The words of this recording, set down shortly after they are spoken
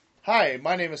Hi,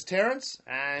 my name is Terrence,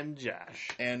 I'm Josh.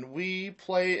 and we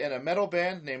play in a metal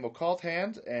band named Occult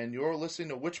Hand, and you're listening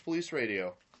to Witch Police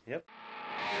Radio. Yep.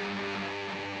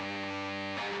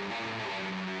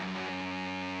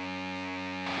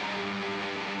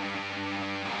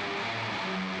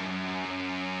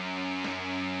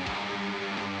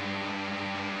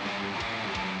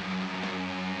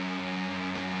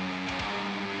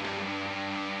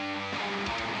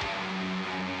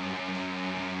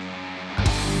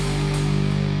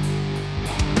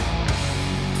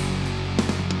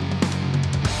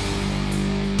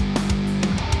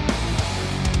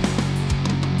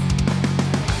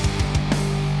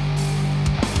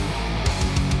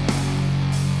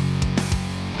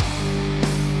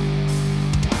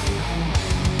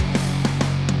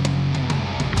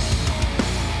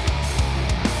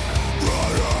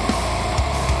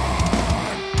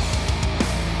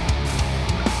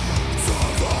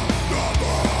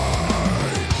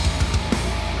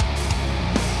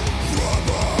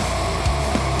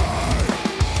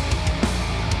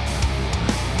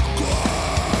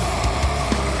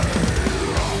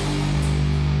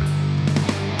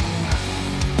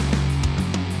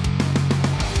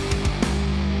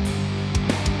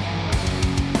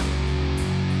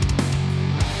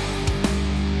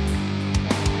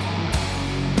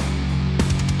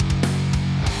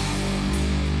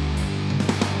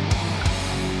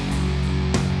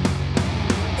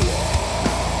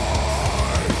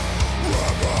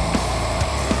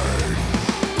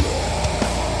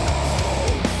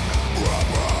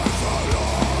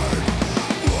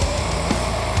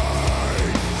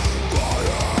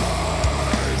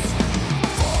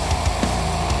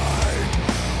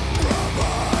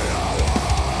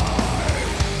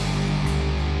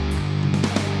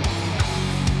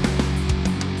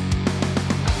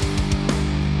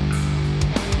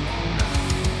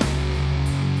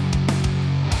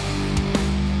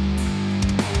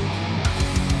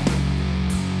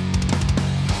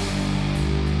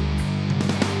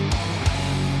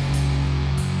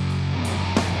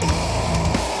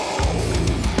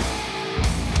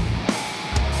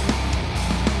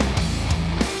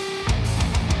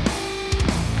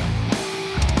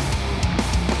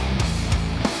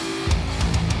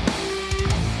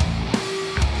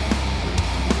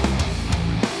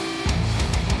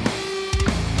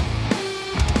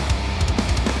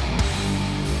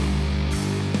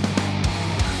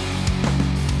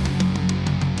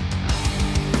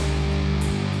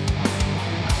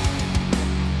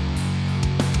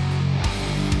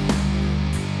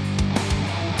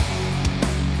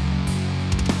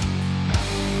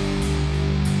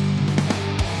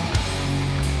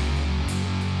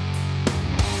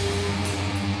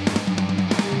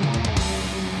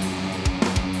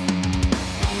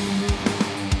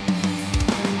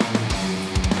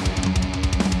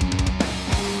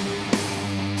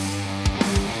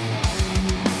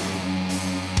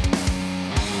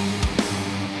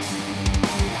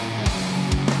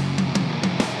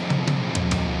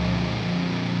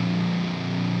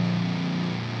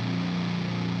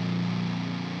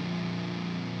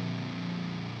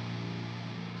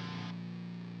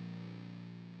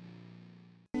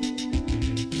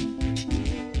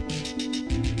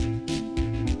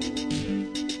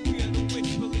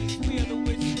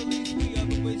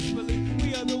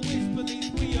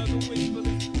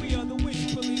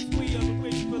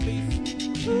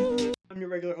 I'm your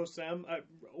regular host, Sam.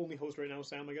 Only host right now,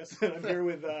 Sam, I guess. I'm here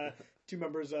with two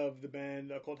members of the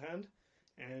band Cold Hand,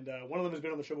 and one of them has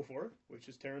been on the show before, which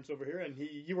is Terrence over here. And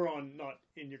you were on not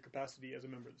in your capacity as a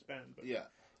member of this band, but Yeah.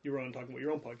 you were on talking about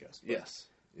your own podcast. But Yes.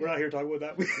 we're not here to talk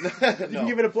about that. You can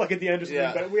give it a plug at the end or something.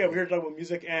 Yeah. But we're here to talk about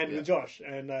music and with Josh.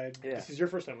 And Yeah. this is your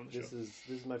first time on the show. This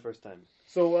is my first time.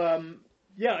 So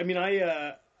yeah, I mean,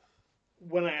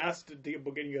 when I asked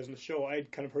about getting you guys on the show,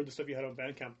 I'd kind of heard the stuff you had on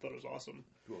Bandcamp, thought it was awesome.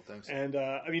 Cool, thanks. And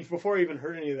I mean, before I even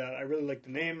heard any of that, I really liked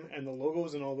the name and the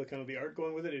logos and all the kind of the art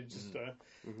going with it. It just,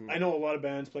 I know a lot of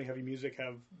bands playing heavy music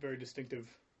have very distinctive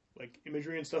like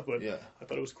imagery and stuff, but Yeah. I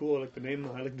thought it was cool. I like the name.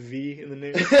 I like the V in the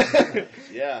name.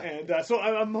 Yeah. And so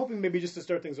I'm hoping maybe just to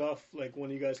start things off, like one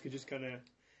of you guys could just kind of,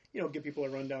 give people a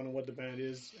rundown on what the band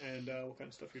is and what kind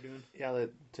of stuff you're doing. Yeah, I'll let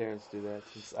Terrence do that.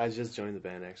 Since I just joined the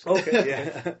band, actually. Okay.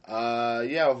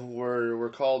 Yeah. We're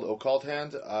called Occult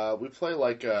Hand. We play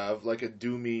like a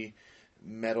doomy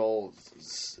metal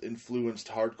influenced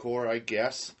hardcore, I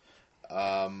guess.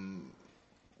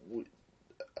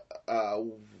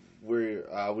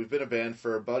 We've been a band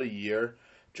for about a year.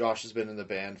 Josh has been in the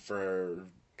band for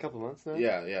A couple months now.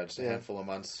 yeah, just a handful of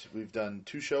months. We've done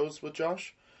 2 shows with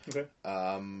Josh. Okay.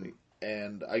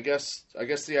 And I guess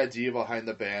the idea behind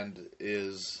the band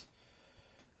is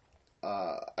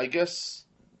I guess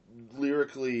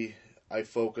lyrically, I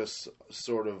focus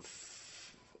sort of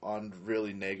on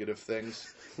really negative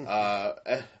things.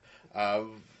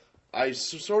 I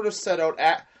sort of set out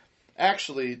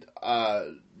actually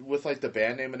with like the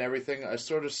band name and everything. I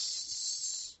sort of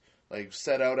like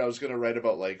set out I was going to write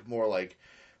about like more like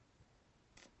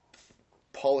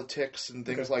politics and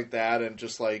things like that, and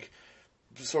just like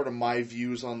sort of my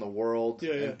views on the world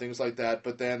and things like that.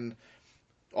 But then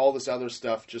all this other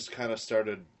stuff just kind of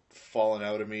started falling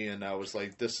out of me, and I was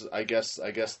like, "This, I guess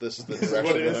this is the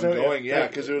direction that I'm going." Yeah,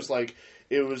 because it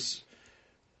was.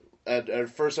 At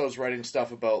first, I was writing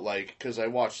stuff about, like, because I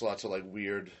watched lots of, like,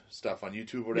 weird stuff on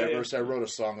YouTube or whatever, so I wrote a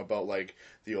song about, like,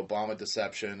 the Obama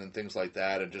deception and things like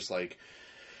that, and just, like,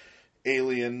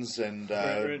 aliens and,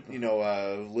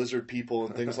 lizard people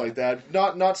and things like that.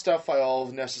 Not stuff I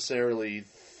all necessarily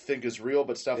think is real,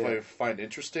 but stuff I find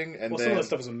interesting. And some of that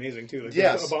stuff is amazing, too. Like,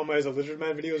 yes. Obama as a lizard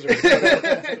man videos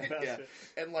are yeah.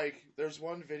 And, like, there's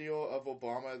one video of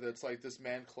Obama that's, like, this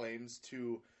man claims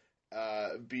to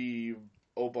be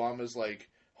Obama's like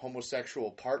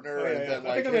homosexual partner, and then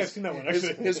like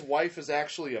his wife is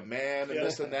actually a man, and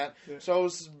this and that. Yeah. So I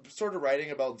was sort of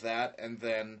writing about that, and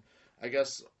then I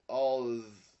guess all of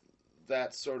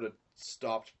that sort of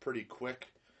stopped pretty quick,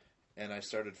 and I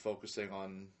started focusing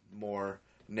on more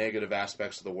negative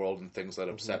aspects of the world and things that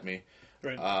upset me.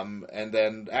 Right. And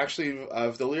then actually,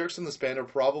 the lyrics in this band are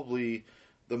probably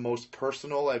the most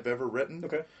personal I've ever written.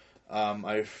 Okay.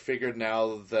 I figured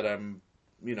now that I'm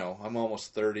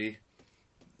almost 30.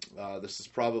 This is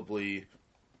probably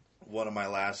one of my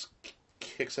last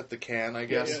kicks at the can, I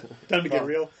guess. Yeah. Time to get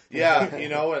real. Yeah,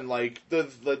 and like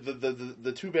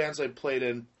the two bands I played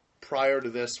in prior to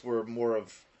this were more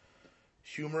of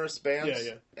humorous bands.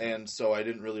 Yeah. And so I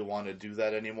didn't really want to do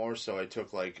that anymore, so I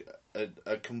took like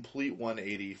a complete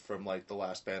 180 from like the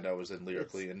last band I was in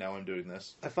lyrically, and now I'm doing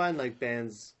this. I find like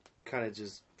bands kind of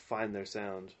just find their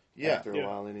sound after a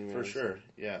while anyway. For sure,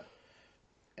 yeah.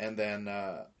 And then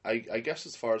I guess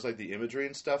as far as like the imagery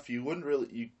and stuff, you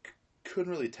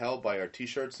couldn't really tell by our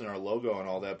T-shirts and our logo and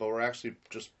all that, but we're actually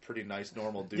just pretty nice,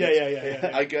 normal dudes. Yeah.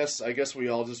 I guess we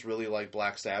all just really like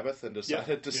Black Sabbath and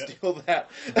decided to steal that.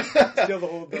 Steal the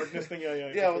whole darkness thing.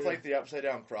 Yeah, with like the upside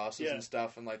down crosses and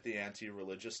stuff, and like the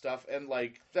anti-religious stuff, and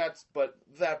like but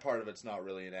that part of it's not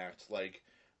really an act. Like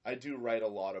I do write a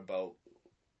lot about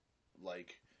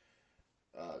like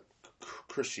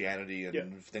Christianity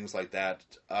and things like that.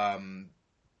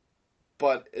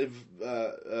 But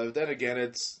then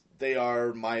again, they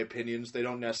are my opinions. They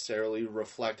don't necessarily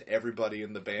reflect everybody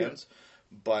in the bands,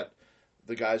 but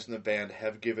the guys in the band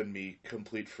have given me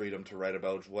complete freedom to write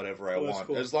about whatever I want,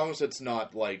 cool. As long as it's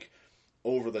not like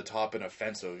over the top and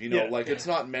offensive. It's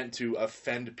not meant to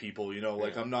offend people.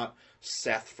 Like I'm not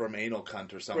Seth from Anal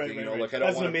Cunt or something. Right. Like I don't.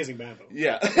 That's an amazing band, though.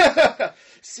 Yeah.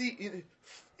 See.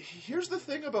 Here's the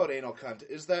thing about Anal Cunt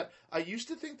is that I used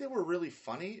to think they were really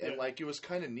funny and like it was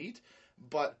kind of neat,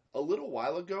 but a little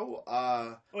while ago,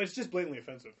 it's just blatantly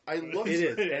offensive. I looked,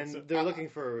 it is, and they're looking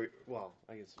for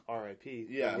I guess R.I.P.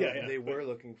 Yeah, they were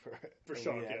looking for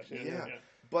shock. Yeah.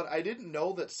 But I didn't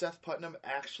know that Seth Putnam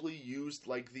actually used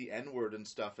like the N-word and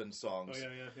stuff in songs. Oh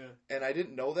yeah. And I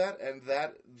didn't know that, and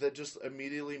that just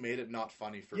immediately made it not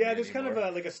funny for me. Yeah, there's anymore. kind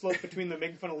of like a slope between the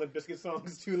making fun of Limp Bizkit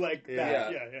songs to like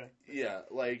that. Yeah,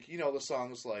 like the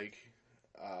songs like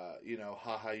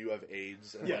haha, you have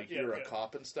AIDS, and you're a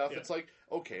cop and stuff. Yeah. It's like,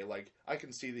 okay, like I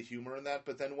can see the humor in that,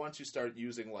 but then once you start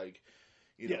using like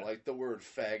like the word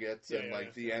faggot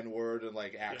and the N-word and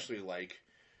like actually like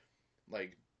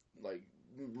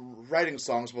writing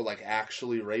songs about like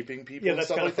actually raping people and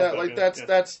stuff like that. Like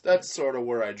that's sort of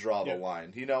where I draw the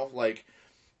line. Like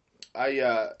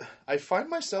I find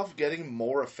myself getting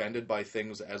more offended by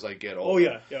things as I get older. Oh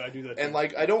yeah, I do that too. And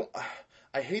like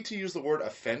I hate to use the word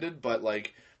offended, but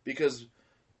like because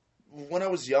when I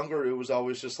was younger, it was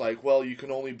always just like, well,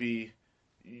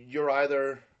 you're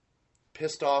either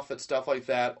pissed off at stuff like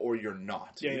that or you're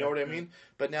not. You know what I mean?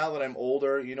 But now that I'm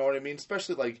older, you know what I mean?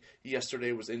 Especially like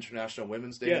yesterday was International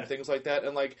Women's Day and things like that,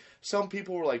 and like some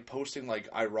people were like posting like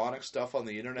ironic stuff on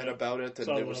the internet about it, and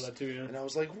it was that too, and I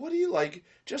was like, what do you like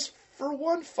just for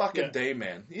one fucking day,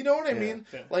 man? You know what I mean?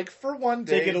 Like for one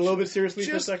day, take it a little bit seriously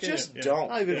for a second. Just don't.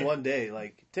 Not even one day.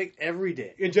 Like take every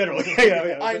day in general.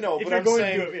 I know, if but you're I'm going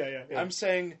saying, to do it, I'm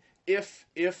saying if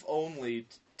only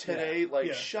today,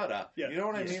 shut up. You know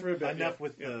what I mean? Enough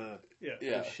with the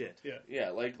shit. Yeah,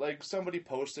 like somebody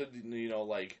posted,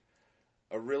 like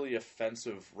a really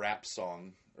offensive rap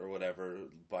song or whatever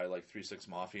by like 3 6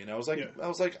 Mafia, and I was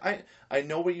like, I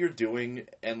know what you're doing,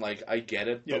 and like I get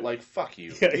it, but like fuck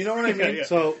you. You know what I mean?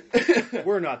 So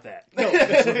we're not that. No.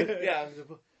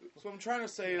 So what I'm trying to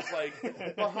say is,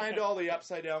 like, behind all the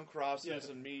upside down crosses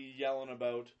and me yelling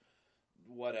about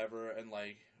whatever, and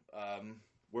like,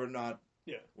 we're not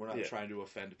trying to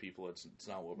offend people. It's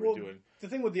not what we're doing. The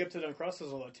thing with the upside down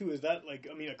crosses a lot too is that, like,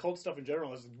 I mean, occult stuff in general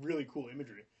has really cool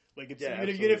imagery. Like, it's even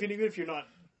if you're not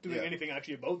doing anything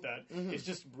actually about that, it's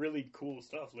just really cool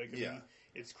stuff. Like, I mean,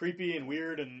 it's creepy and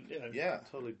weird and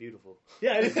totally beautiful.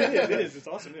 Yeah, it is. It's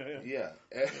awesome. Yeah.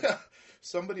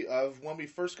 Somebody, when we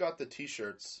first got the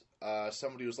T-shirts,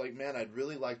 somebody was like, "Man, I'd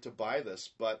really like to buy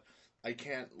this, but I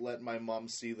can't let my mom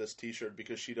see this T-shirt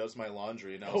because she does my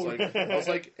laundry." And I was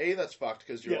like, "A, that's fucked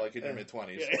because you're like in your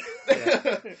mid-20s."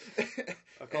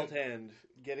 Occult Hand,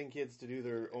 getting kids to do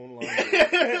their own laundry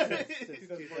since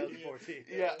 2014.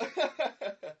 Yeah.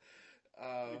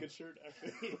 A good shirt,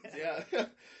 actually. Yeah.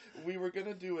 We were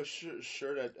gonna do a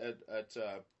shirt at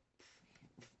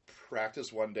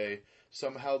practice one day.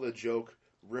 Somehow the joke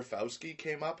Rifowski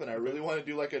came up, and I really want to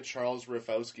do like a Charles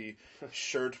Rifowski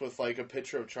shirt with like a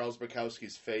picture of Charles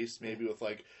Bukowski's face, maybe with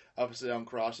like upside down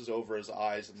crosses over his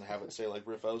eyes, and have it say like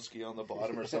Rifowski on the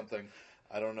bottom or something.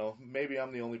 I don't know. Maybe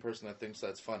I'm the only person that thinks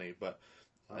that's funny, but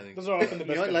I think those are often the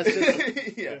best.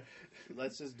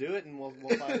 Let's just do it, and we'll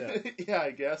find out. Yeah,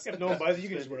 I guess. If no one buys it, you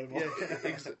can just wear them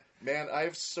all. Man, I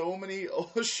have so many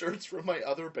old shirts from my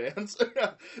other bands.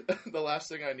 The last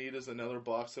thing I need is another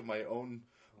box of my own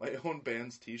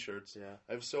band's T-shirts. Yeah,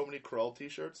 I have so many Crawl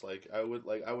T-shirts. I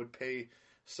would pay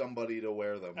somebody to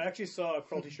wear them. I actually saw a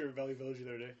Crawl T-shirt at Valley Village the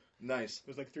other day. Nice. It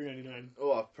was like $3.99.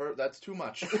 Oh, that's too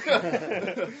much.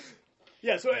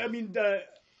 Yeah, so I mean,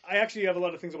 I actually have a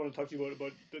lot of things I want to talk to you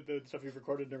about the stuff you've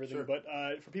recorded and everything. Sure. But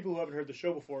for people who haven't heard the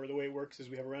show before, the way it works is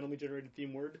we have a randomly generated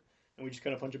theme word, and we just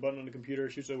kind of punch a button on the computer,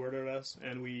 shoots a word at us,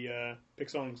 and we pick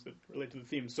songs that relate to the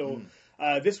theme. So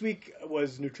this week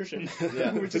was nutrition,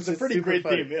 which is a pretty great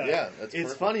theme. Yeah, that's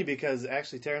it's funny because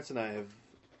actually Terrence and I have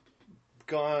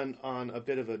gone on a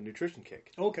bit of a nutrition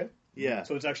kick. Okay. Yeah.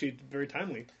 So it's actually very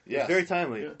timely. Yeah. It's very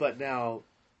timely, but now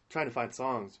trying to find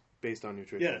songs based on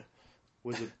nutrition. Yeah.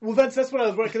 Well, that's what I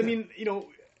was wondering. Because I mean, you know,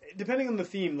 depending on the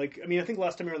theme, like, I mean, I think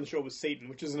last time you were on the show was Satan,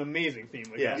 which is an amazing theme.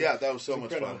 Like, that was so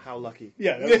much fun. How lucky.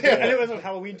 Yeah, and it was on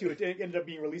Halloween too. It ended up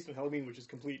being released on Halloween, which is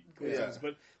complete coincidence.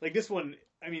 But like this one,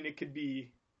 I mean, it could be.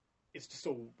 It's just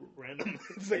so random.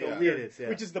 It's like a weird,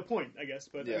 which is the point, I guess.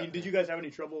 But I mean, did you guys have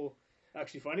any trouble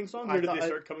actually finding songs, or did they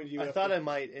start coming to you? I thought I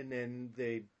might, and then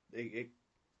it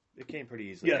came pretty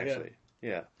easily. Actually,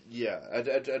 yeah.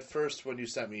 At first, when you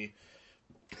sent me.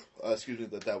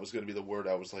 That was going to be the word.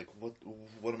 I was like,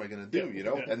 what am I going to do, you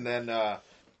know? Yeah.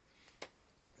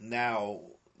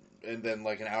 And then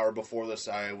like an hour before this,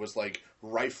 I was like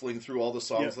rifling through all the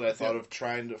songs that I thought of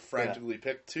trying to frantically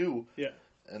pick two. Yeah.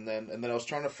 And then I was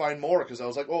trying to find more because I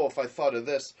was like, oh, if I thought of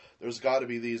this, there's got to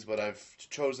be these, but I've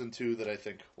chosen two that I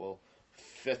think will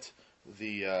fit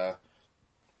the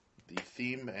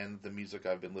theme and the music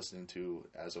I've been listening to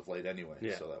as of late anyway.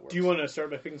 Yeah. So that works. Do you want to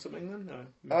start by picking something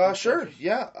then? Sure.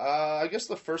 Yeah. I guess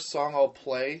the first song I'll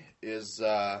play is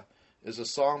a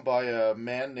song by a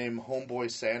man named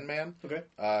Homeboy Sandman. Okay.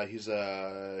 He's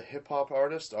a hip-hop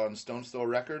artist on Stone Throw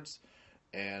Records,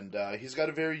 and he's got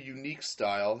a very unique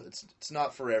style. It's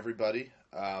not for everybody,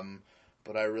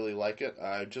 but I really like it.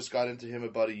 I just got into him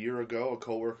about a year ago. A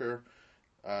coworker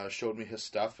showed me his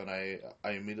stuff, and I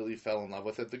immediately fell in love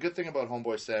with it. The good thing about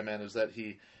Homeboy Sandman is that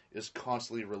he is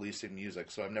constantly releasing music,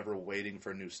 so I'm never waiting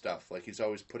for new stuff. Like, he's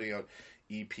always putting out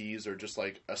EPs or just,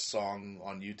 like, a song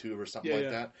on YouTube or something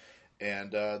that.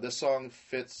 And this song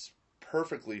fits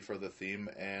perfectly for the theme,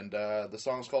 and the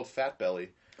song's called Fat Belly.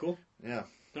 Cool. Yeah.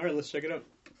 All right, let's check it out.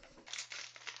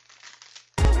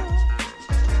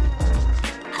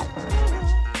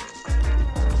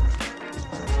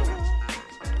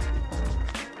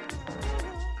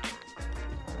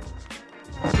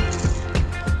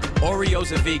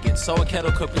 Oreos are vegan, so a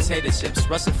kettle cooked potato chips.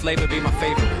 Russet flavor be my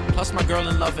favorite. Plus my girl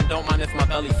in love and don't mind if my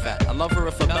belly fat. I love her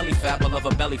if her belly fat, but love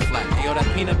her belly flat. Ayo,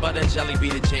 that peanut butter and jelly be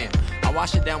the jam. I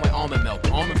wash it down with almond milk,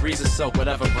 almond breeze or silk,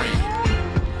 whatever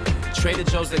brand. Trader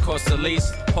Joe's, they cost the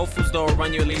least. Whole Foods though will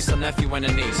run you at least a nephew and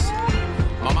a niece.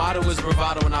 My motto is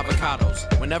bravado and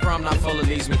avocados. Whenever I'm not full, it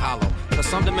leaves me hollow.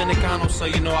 Cause I'm Dominicano, so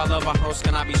you know I love arroz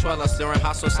con habichuelas. During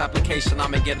hot sauce application,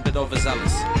 I'ma get a bit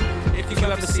overzealous. If you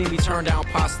ever see me turn down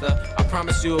pasta, I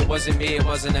promise you it wasn't me, it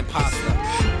was an imposter.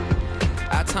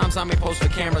 At times I may pose for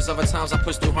cameras, other times I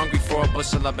push through hungry for a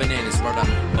bushel of bananas.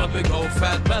 A big old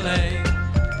fat belly,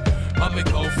 a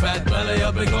big old fat belly,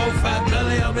 a big old fat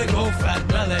belly, a big old fat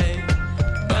belly.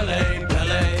 Belly,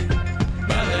 belly,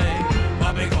 belly,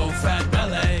 a big old fat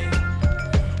belly.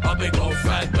 A big old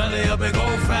fat belly, a big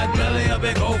old fat belly, a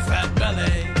big old fat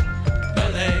belly.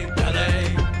 Belly,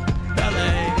 belly,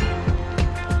 belly.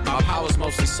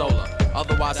 mostly solar.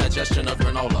 Otherwise, digestion of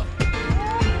granola.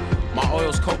 My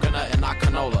oil's coconut and not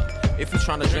canola. If you're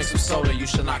trying to drink some soda, you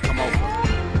should not come over.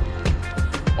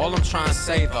 All I'm trying to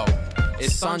say, though,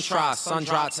 is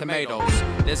sun-dried tomatoes.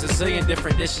 There's a zillion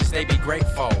different dishes they be great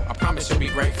for. I promise you'll be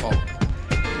grateful.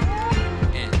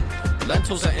 And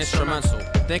lentils are instrumental.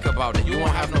 Think about it, you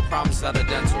won't have no problems that are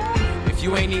dental. If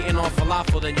you ain't eating on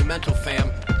falafel, then you mental, fam.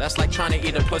 That's like trying to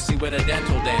eat a pussy with a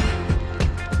dental dam.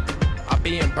 I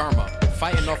be in Burma,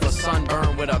 fighting off a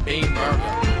sunburn with a bean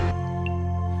burger.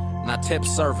 Now tip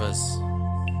servers,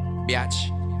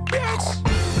 biatch.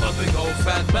 A big old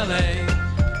fat belly.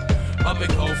 A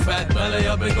big old fat belly,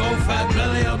 a big old fat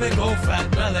belly, a big old fat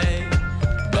belly.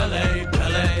 Belly,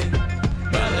 belly,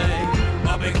 belly.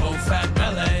 A big old fat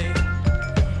belly.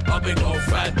 A big old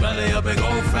fat belly, a big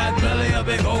old fat belly, a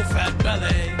big old fat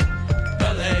belly.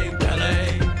 Belly,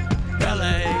 belly,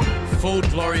 belly. Food,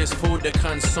 glorious food to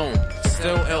consume.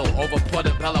 Still ill over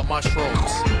portobello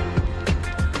mushrooms.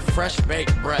 Fresh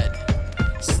baked bread.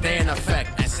 Stay in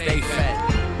effect and stay fed.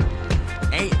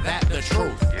 Ain't that the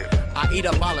truth? I eat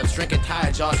up olives, drink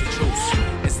entire jars of juice.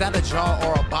 Is that a jar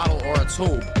or a bottle or a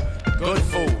tube? Good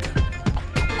food.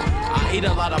 I eat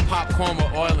a lot of popcorn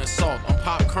with oil and salt. On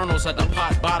pop kernels at the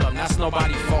pot bottom, that's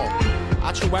nobody's fault.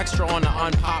 I chew extra on the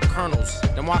unpopped kernels,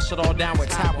 then wash it all down with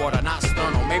tap water, not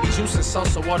sternal. Maybe juice and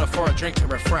salsa water for a drink to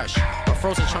refresh. Or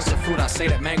frozen chunks of fruit, I say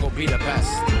that mango be the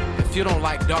best. If you don't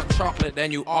like dark chocolate,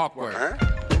 then you awkward.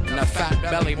 And the fat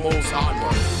belly moves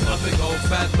onward. A big old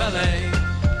fat belly.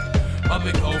 A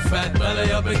big old fat belly,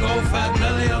 a big old fat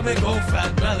belly, a big old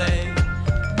fat belly.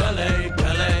 Belly,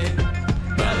 belly,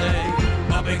 belly.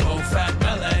 A big old fat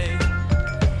belly.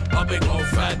 A big old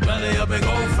fat belly, a big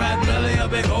old fat belly, a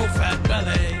big old fat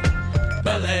belly.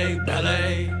 Belly,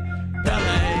 belly,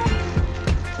 belly.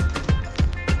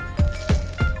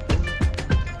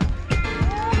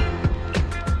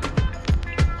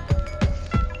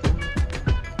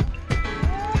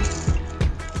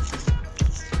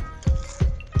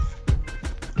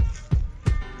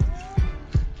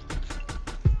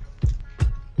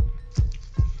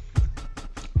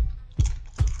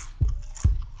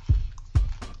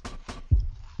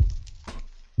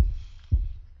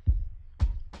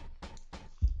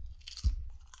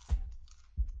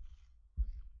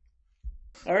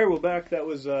 All right, we're back. That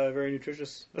was very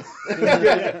nutritious.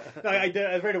 Yeah. No,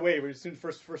 I right away. As soon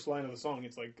first line of the song,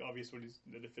 it's like obvious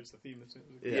that it fits the theme.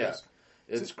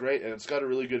 It's great, and it's got a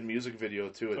really good music video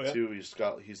to it too.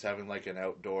 He's having like an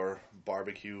outdoor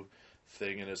barbecue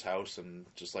thing in his house, and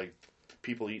just like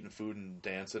people eating food and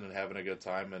dancing and having a good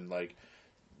time. And like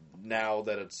now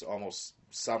that it's almost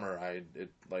summer,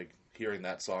 hearing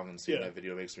that song and seeing that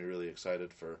video makes me really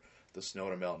excited for the snow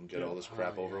to melt and get all this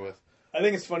crap over with. I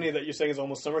think it's funny that you're saying it's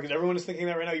almost summer because everyone is thinking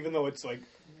that right now, even though it's like.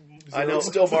 I know, it's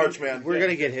still March, man. We're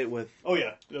gonna get hit with. Oh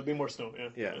yeah, there'll be more snow.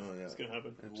 Yeah. Oh, yeah. It's gonna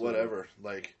happen. Whatever,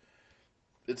 like.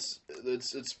 It's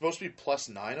supposed to be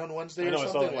 +9 on Wednesday or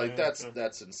something.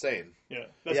 That's insane. Yeah,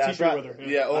 that's t-shirt weather.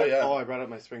 Yeah. Oh, I brought up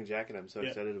my spring jacket. I'm so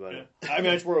excited about it. I mean,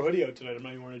 I just wore a hoodie out tonight. I'm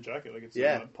not even wearing a jacket. Like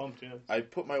I'm pumped. Yeah. I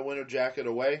put my winter jacket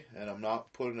away, and I'm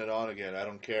not putting it on again. I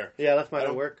don't care. Yeah, I left mine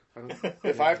at work.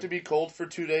 If I have to be cold for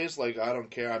 2 days, I don't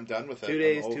care. I'm done with it. 2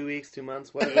 days, 2 weeks, 2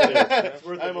 months, whatever it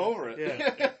is. I'm over it.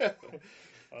 Yeah.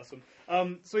 Awesome.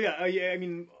 I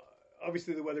mean.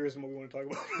 Obviously, the weather isn't what we want to talk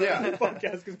about on the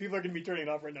podcast because people are going to be turning it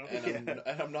off right now. And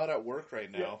I'm not at work right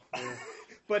now. Yeah.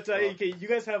 But, okay, you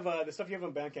guys have the stuff you have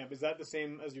on Bandcamp. Is that the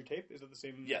same as your tape? Is that the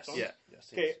same song?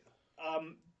 Yes. Okay.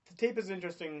 The tape is an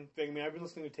interesting thing. I mean, I've been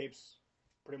listening to tapes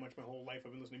pretty much my whole life.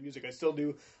 I've been listening to music. I still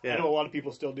do. Yeah. I know a lot of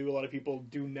people still do. A lot of people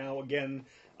do now again.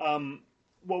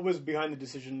 What was behind the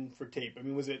decision for tape? I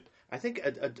mean, was it... I think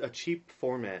a cheap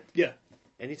format. Yeah.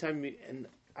 Anytime... And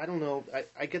I don't know.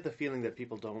 I get the feeling that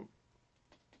people don't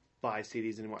buy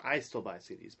CDs anymore. I still buy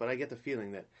CDs, but I get the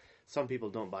feeling that some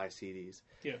people don't buy CDs.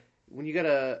 Yeah. When you get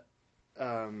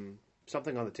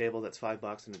something on the table that's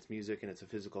 $5 and it's music and it's a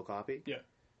physical copy. Yeah.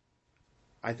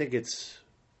 I think it's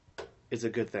a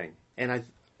good thing, and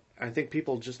I think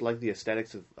people just like the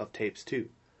aesthetics of tapes too.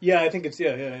 Yeah, I think it's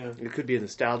yeah. It could be a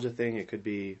nostalgia thing. It could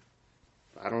be,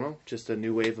 I don't know, just a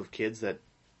new wave of kids that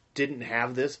didn't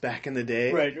have this back in the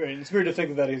day. Right. It's weird to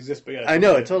think that exists, but yeah. I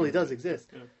know it totally does exist.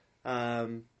 Yeah.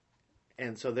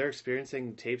 And so they're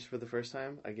experiencing tapes for the first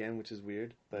time again, which is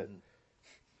weird. But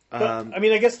I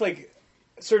mean, I guess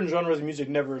certain genres of music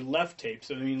never left tapes.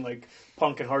 I mean, like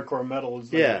punk and hardcore metal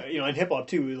is, and hip hop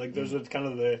too. Like those are kind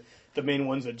of the main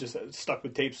ones that just stuck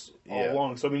with tapes all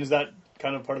along. So I mean, is that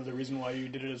kind of part of the reason why you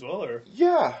did it as well, or?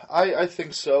 Yeah, I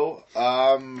think so.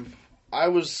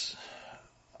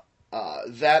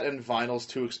 that and vinyl's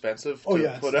too expensive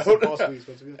to put out. Impossibly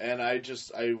expensive. And I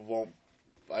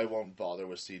won't bother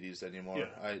with CDs anymore. Yeah.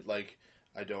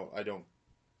 I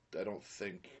don't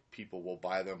think people will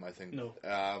buy them. I think no.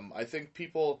 I think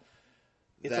people.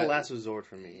 It's a last resort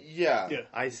for me. Yeah. Yeah.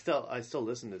 I still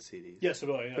listen to CDs. Yeah, so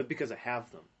do I. Yeah. But because I have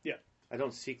them. Yeah. I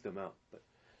don't seek them out. But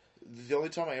the only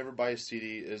time I ever buy a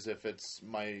CD is if it's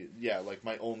my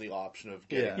only option of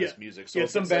getting this music. So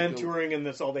some band touring and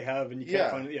that's all they have, and you can't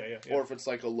find it. Yeah. Or if it's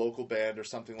like a local band or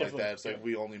something Definitely, like that, it's like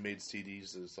we only made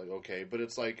CDs. It's like okay, but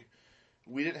it's like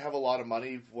we didn't have a lot of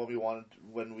money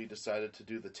when we decided to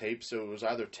do the tape, so it was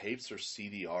either tapes or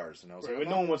CDRs, and I was like,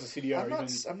 no one wants a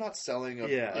CDR. I'm not selling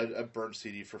a burnt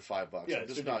CD for $5. Yeah, I'm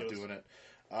just not doing it.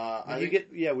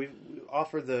 We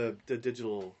offer the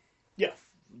digital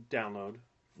download.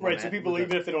 Right, so people,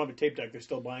 even if they don't have a tape deck, they're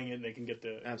still buying it and they can get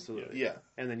the... Absolutely. Yeah.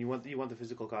 And then you want the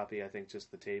physical copy. I think just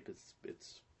the tape,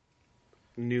 it's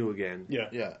new again. Yeah.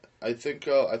 Yeah. I think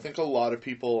a lot of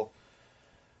people...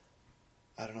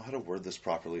 I don't know how to word this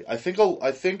properly. I think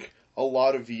a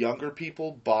lot of younger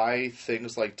people buy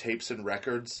things like tapes and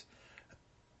records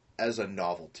as a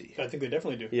novelty. I think they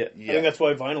definitely do. Yeah. I think that's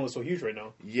why vinyl is so huge right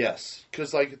now. Yes.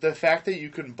 Because, like, the fact that you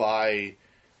can buy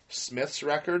Smith's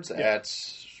records at...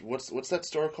 What's that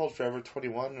store called? Forever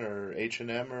 21 or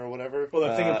H&M or whatever? Well,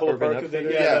 that thing in Polo Park.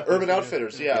 Urban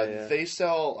Outfitters. Yeah. They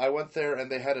sell... I went there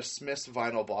and they had a Smith's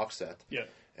vinyl box set. Yeah.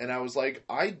 And I was like,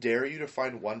 I dare you to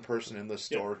find one person in the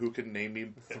store who can name me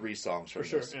 3 songs from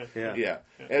this. Yeah.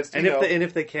 And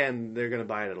if they can, they're going to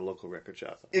buy it at a local record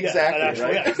shop. Exactly,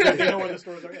 right? Yeah, they know where the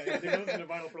stores are. Yeah, they've been listening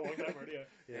to vinyl for a long time already.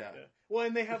 Yeah. Well,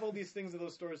 and they have all these things at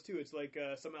those stores, too. It's like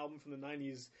some album from the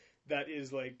 90s that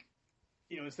is like,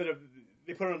 instead of...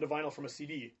 They put it on the vinyl from a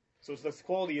CD. So it's the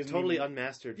quality is totally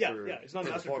unmastered. Yeah, it's not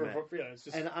mastered for it's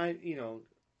just... And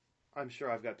I'm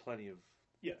sure I've got plenty of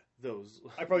those.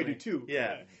 I probably do too.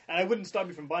 Yeah. And I wouldn't stop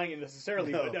you from buying it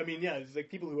necessarily, but I mean, it's like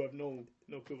people who have no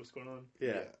clue what's going on.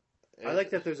 Yeah. I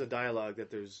like that there's a dialogue, that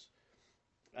there's,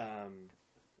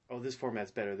 this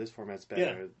format's better, this format's better.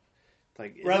 Yeah.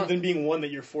 Like, rather than being one that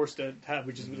you're forced to have,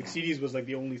 which is like CDs was like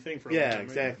the only thing for a long time, right?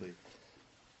 Exactly.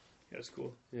 Yeah, it's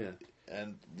cool. Yeah.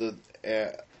 And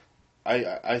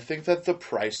I think that the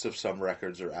price of some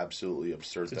records are absolutely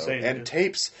absurd, though. Insane, and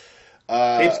tapes...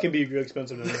 tapes can be real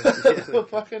expensive now.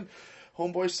 Fucking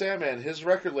homeboy Sandman, his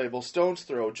record label, Stone's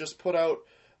Throw, just put out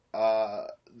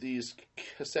these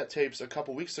cassette tapes a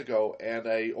couple weeks ago, and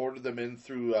I ordered them in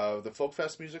through the Folk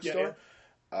Fest music store.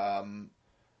 Yeah.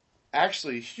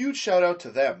 Actually, huge shout out to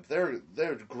them.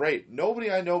 They're great. Nobody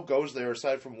I know goes there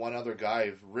aside from one other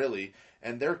guy, really,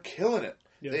 and they're killing it.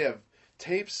 Yeah. They have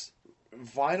tapes,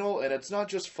 vinyl, and it's not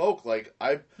just folk. Like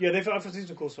I've seen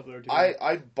some cool stuff there too.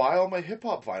 I buy all my hip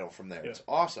hop vinyl from there. Yeah. It's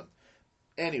awesome.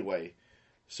 Anyway,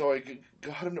 so I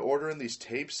got him to order in these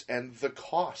tapes, and the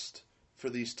cost for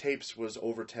these tapes was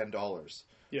over $10.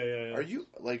 Yeah. Are you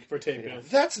like for tape? Yeah.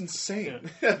 That's insane.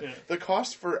 Yeah. The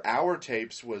cost for our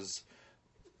tapes was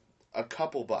a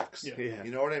couple bucks. Yeah.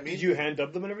 You know what I mean? Did you hand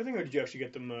dub them and everything, or did you actually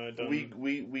get them done?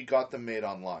 We got them made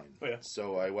online. Oh, yeah.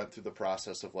 So I went through the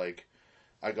process of like.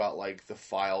 I got like the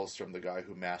files from the guy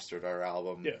who mastered our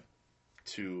album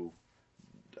to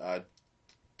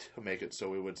make it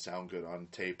so it would sound good on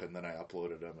tape, and then I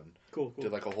uploaded them and cool.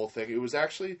 did like a whole thing. It was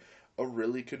actually a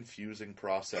really confusing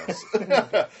process.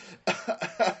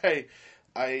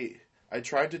 I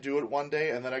tried to do it one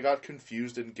day, and then I got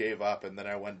confused and gave up, and then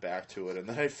I went back to it, and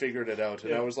then I figured it out,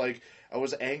 and I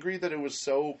was angry that it was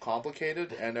so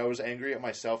complicated, and I was angry at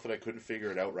myself that I couldn't figure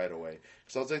it out right away.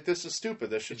 So I was like, this is stupid.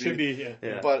 This should be.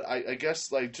 But I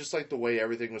guess like just like the way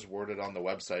everything was worded on the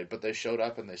website, but they showed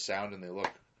up and they sound and they look.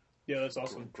 Yeah, that's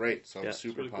awesome. Great. So I'm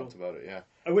super pumped about it. Yeah.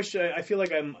 I feel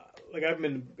like I've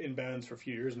been in bands for a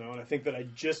few years now, and I think that I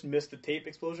just missed the tape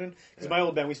explosion because my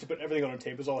old band we used to put everything on a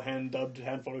tape. It was all hand dubbed,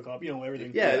 hand photocopy,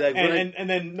 everything. Yeah. And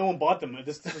then no one bought them.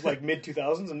 This was like mid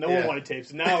 2000s, and no one wanted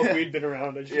tapes. Now if we'd been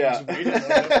around, I just waited.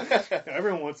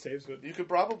 Everyone wants tapes, but you could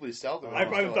probably sell them. I've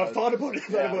thought about it.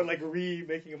 About like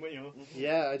remaking them.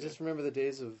 Yeah, I just remember the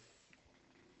days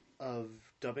of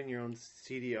dubbing your own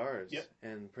CDRs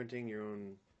and printing your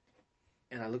own.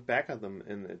 And I look back at them,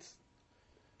 and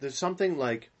there's something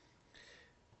like,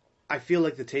 I feel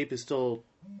like the tape is still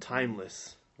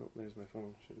timeless. Oh, there's my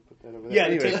phone. Should have put that over there. Yeah,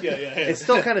 anyway, it's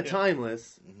still kind of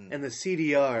timeless, and the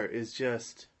CDR is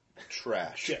just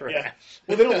trash. Yeah.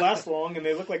 Well, they don't last long, and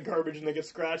they look like garbage, and they get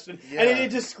scratched, and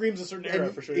it just screams a certain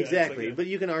era for sure. Exactly, but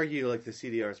you can argue like the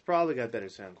CDR's probably got better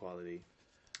sound quality.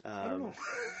 I don't know.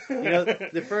 You know,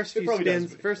 the first few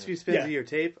spins Yeah. of your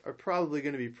tape are probably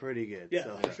going to be pretty good. Yeah,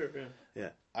 so. for sure. Yeah.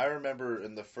 I remember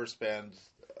in the first band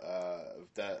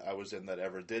that I was in that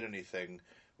ever did anything,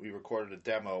 we recorded a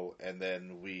demo and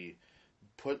then we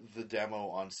put the demo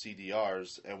on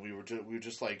CDRs, and we were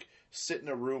just like sit in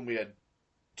a room. We had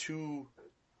 2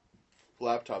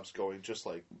 laptops going, just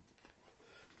like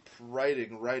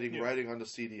writing onto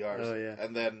CDRs. Oh, yeah.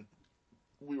 And then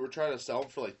we were trying to sell them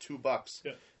for like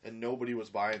 $2, and nobody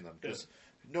was buying them because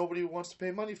nobody wants to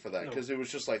pay money for that because it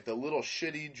was just like the little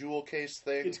shitty jewel case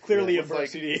thing. It's clearly a with, like,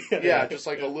 CD. just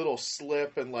like a little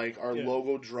slip and like our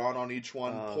logo drawn on each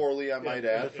one poorly, I might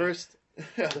add.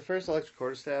 The first Electric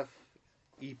Quarterstaff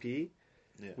EP,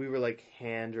 we were like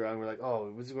hand drawing. We're like,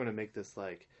 oh, we're going to make this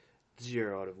like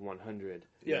 0 out of 100.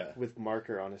 With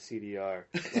marker on a CDR.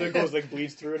 So it goes like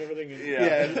bleeds through and everything.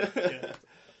 Yeah.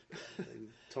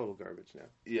 Total garbage now.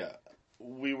 Yeah.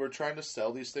 We were trying to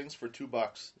sell these things for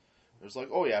 $2. It was like,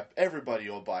 oh yeah, everybody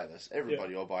will buy this.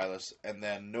 Everybody will buy this. And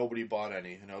then nobody bought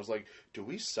any. And I was like, do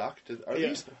we suck?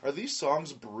 Are these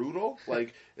songs brutal?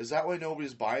 Like, is that why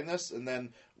nobody's buying this? And then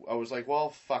I was like, well,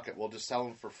 fuck it. We'll just sell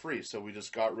them for free. So we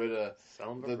just got rid of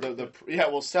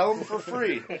we'll sell them for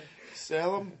free.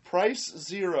 Sell them price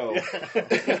 0.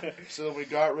 So then we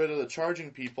got rid of the charging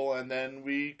people, and then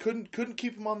we couldn't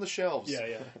keep them on the shelves.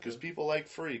 Because people like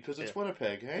free. Because it's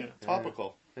Winnipeg, hey?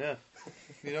 Topical. Yeah.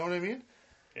 You know what I mean?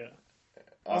 Yeah.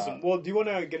 Awesome. Well, do you want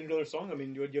to get another song? I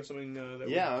mean, do you have something that?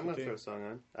 Yeah, I'm going to throw a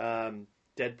song on.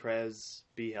 Dead Prez,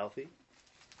 Be Healthy.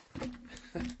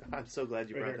 I'm so glad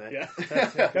you brought that. Yeah,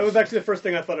 that was actually the first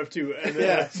thing I thought of too. And,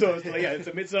 so it's like, it's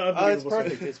perfect.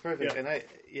 Song. It's perfect.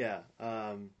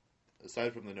 And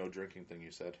aside from the no drinking thing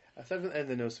you said. Aside from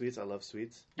the no sweets, I love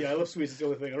sweets. Yeah, I love sweets. It's the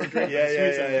only thing I don't drink.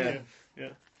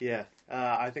 Yeah.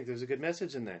 I think there's a good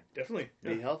message in there. Definitely.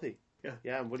 Be healthy. Yeah.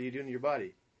 Yeah. And what are you doing to your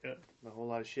body? Yeah. A whole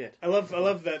lot of shit. I love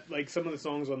that, like, some of the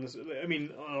songs on this, I mean,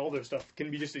 on all their stuff,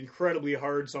 can be just incredibly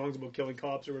hard songs about killing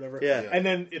cops or whatever. Yeah. And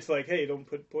then it's like, hey, don't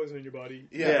put poison in your body.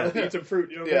 Yeah. Eat some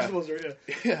fruit. You know, vegetables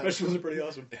are pretty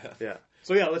awesome. Yeah.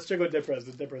 So, yeah, let's check out Dead Prez.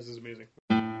 The Dead Prez is amazing.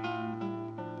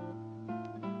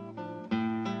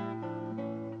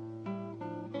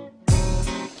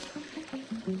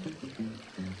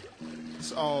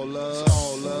 It's all love. It's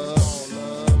all love.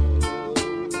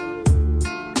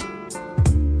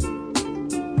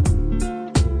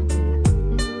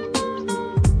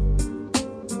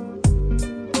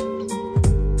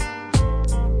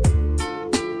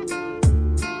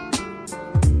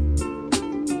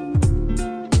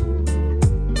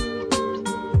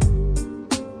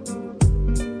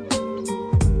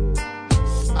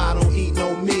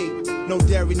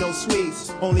 No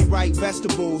sweets, only ripe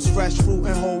vegetables, fresh fruit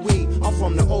and whole wheat. I'm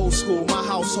from the old school, my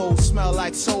household smell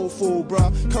like soul food,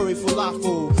 bruh. Curry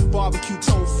falafel, barbecue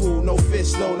tofu, no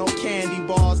fish though, no candy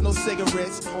bars, no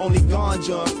cigarettes, only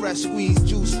ganja, fresh squeezed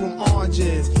juice from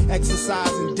oranges.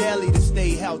 Exercising daily to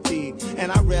stay healthy,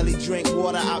 and I rarely drink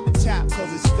water out the tap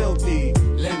cause it's filthy.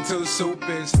 Lentil soup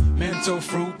is mental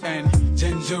fruit and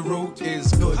ginger root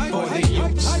is good for the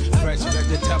youth. Fresh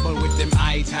vegetable with them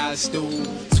ital stew.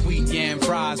 Sweet yam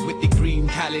fries with the green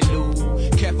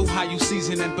callaloo. Careful how you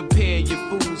season and prepare your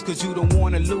foods, cause you don't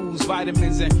wanna lose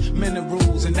vitamins and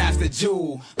minerals, and that's the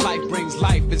jewel. Life brings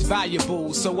life, it's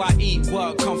valuable, so I eat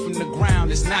what come from the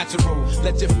ground, it's natural.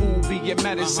 Let your food be your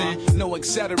medicine, no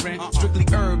accelerant. Strictly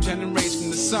herb generates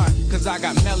from the sun, cause I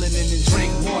got melanin and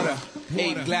drink water.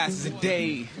 8 glasses a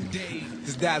day,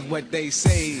 cause that's what they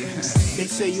say. They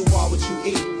say you are what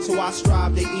you eat, so I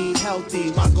strive to eat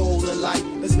healthy. My goal in life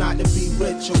is not to be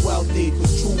rich or wealthy,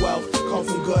 cause true wealth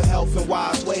comes from good health and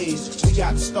wise ways. We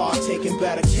got to start taking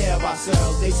better care of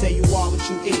ourselves. They say you are what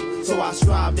you eat, so I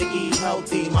strive to eat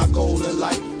healthy. My goal in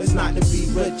life is not to be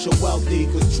rich or wealthy,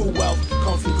 cause true wealth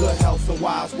comes from good health and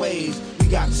wise ways. We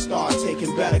got to start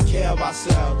taking better care of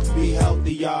ourselves. Be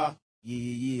healthy, y'all.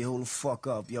 Yeah, hold the fuck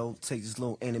up, yo. Take this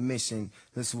little intermission.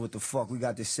 Listen what the fuck we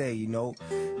got to say, you know.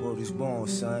 World is born,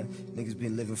 son. Niggas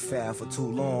been living fast for too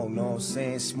long, know what I'm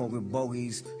saying? Smoking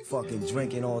bogeys, fucking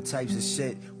drinking all types of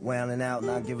shit, wailing out,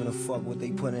 not giving a fuck what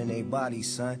they put in their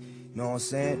bodies, son. You know what I'm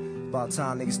saying? About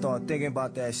time niggas start thinking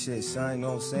about that shit, son. You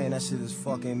know what I'm saying? That shit is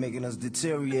fucking making us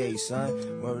deteriorate,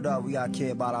 son. Word up, we gotta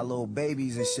care about our little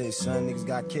babies and shit, son. Niggas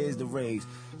got kids to raise.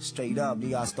 Straight up,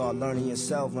 you gotta start learning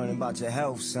yourself, learning about your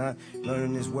health, son.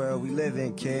 Learning this world we live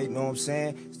in, kid, you know what I'm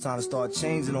saying? It's time to start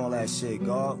changing all that shit,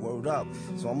 God. Word up.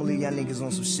 So I'ma leave y'all niggas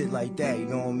on some shit like that, you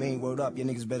know what I mean? Word up, you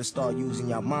niggas better start using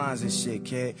your minds and shit,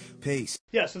 kid. Peace.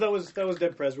 Yeah, so that was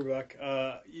Dead Prez. We're back.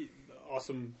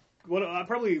 Awesome.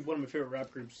 Probably one of my favorite rap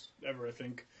groups ever, I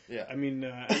think. Yeah. I mean,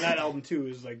 and that album too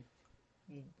is like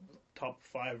top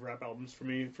 5 rap albums for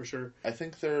me, for sure. I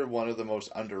think they're one of the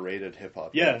most underrated hip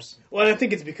hop groups. Well, and I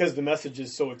think it's because the message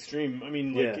is so extreme. I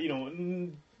mean, like, you know,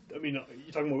 you're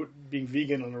talking about being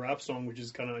vegan on a rap song, which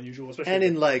is kind of unusual, especially and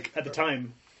in like at the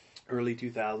time, early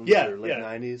 2000s or late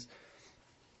 90s.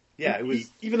 Yeah, it was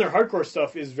even their hardcore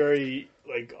stuff is very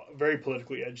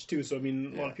politically edged too. So I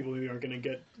mean, a lot of people maybe aren't going to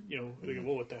get, you know, they go,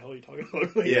 "Well, what the hell are you talking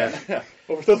about?" Like,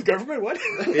 overthrow the government? What?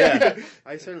 Yeah,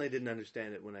 I certainly didn't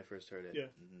understand it when I first heard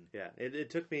it. Yeah.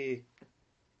 It took me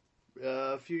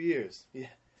a few years,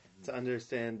 to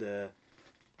understand.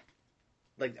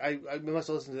 Like I must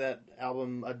have listened to that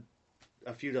album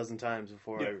a few dozen times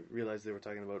before I realized they were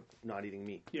talking about not eating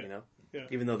meat. You know. Yeah.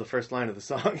 Even though the first line of the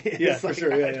song is for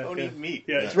sure. I don't eat meat.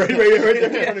 Yeah, it's right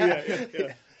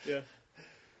there. Yeah.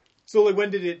 So, like,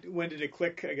 when did it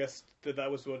click? I guess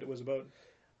that was what it was about.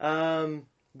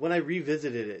 When I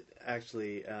revisited it,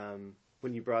 actually,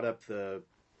 when you brought up the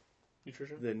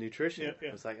nutrition,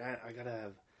 I was like, I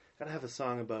gotta have a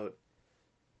song about,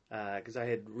 because I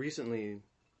had recently,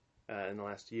 in the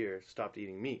last year, stopped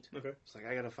eating meat. Okay. It's like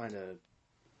I gotta find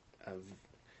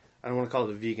I don't want to call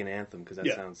it a vegan anthem because that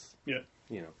sounds,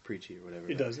 preachy or whatever.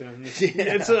 It does, yeah.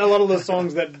 It's a lot of those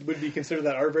songs that would be considered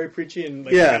that are very preachy and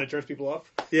kind of turns people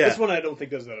off. Yeah. This one I don't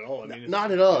think does that at all. I mean, not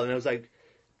at all. And I was like,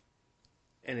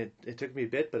 and it took me a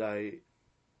bit, but I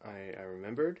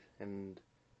remembered and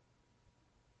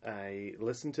I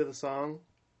listened to the song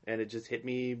and it just hit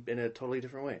me in a totally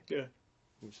different way. Yeah.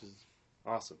 Which is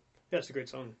awesome. Yeah, it's a great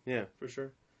song. Yeah. For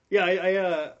sure.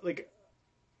 Yeah,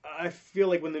 I feel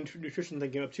like when the nutrition thing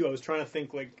came up too, I was trying to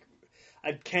think like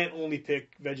I can't only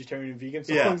pick vegetarian and vegan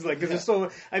songs, like because there's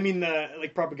so. I mean,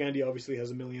 like Propaganda obviously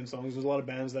has a million songs. There's a lot of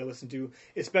bands that I listen to,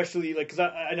 especially like because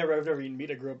I've never eaten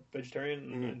meat. I grew up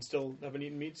vegetarian and still haven't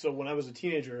eaten meat. So when I was a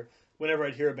teenager, whenever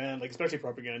I'd hear a band like especially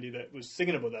Propaganda that was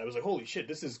singing about that, I was like, holy shit,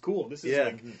 this is cool. This is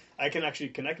like I can actually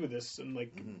connect with this and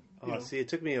like. See, it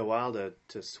took me a while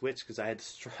to switch because I had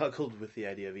struggled with the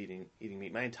idea of eating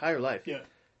meat my entire life. Yeah.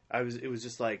 It was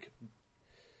just like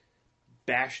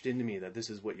bashed into me that this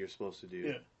is what you're supposed to do.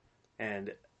 Yeah.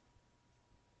 And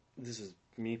this is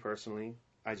me personally.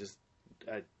 I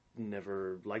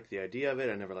never liked the idea of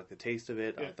it. I never liked the taste of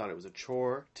it. Yeah. I thought it was a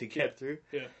chore to get through.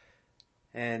 Yeah.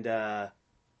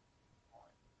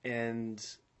 And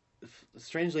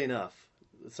strangely enough,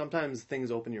 sometimes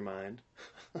things open your mind.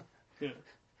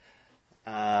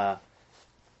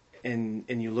 And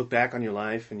you look back on your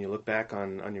life and you look back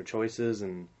on your choices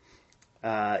and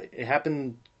it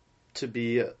happened to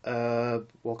be,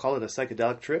 we'll call it a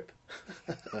psychedelic trip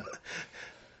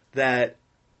that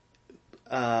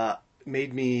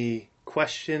made me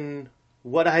question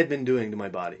what I had been doing to my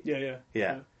body.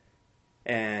 Yeah.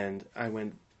 And I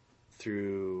went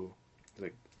through,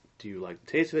 like, do you like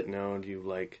the taste of it? No. Do you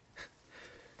like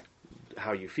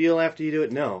how you feel after you do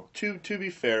it? No. To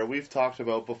be fair, we've talked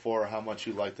about before how much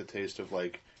you like the taste of,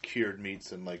 like, cured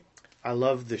meats and, like... I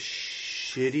love the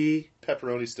shitty...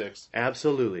 pepperoni sticks.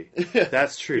 Absolutely.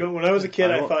 That's true. You know, when I was a kid,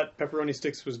 I thought pepperoni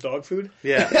sticks was dog food.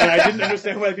 Yeah. And I didn't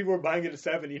understand why people were buying it at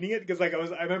 7 eating it, because, like,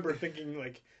 I remember thinking,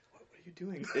 like, what are you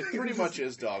doing? It pretty much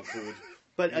is dog food.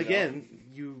 But again,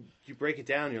 you break it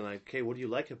down, you're like, okay, what do you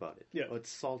like about it? Yeah. Oh,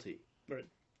 it's salty. Right.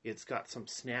 It's got some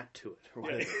snap to it, or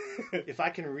whatever. If I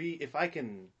can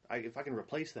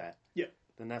replace that,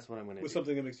 then that's what I'm going to do. With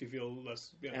something that makes you feel less...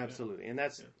 Yeah, absolutely. And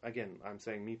that's, again, I'm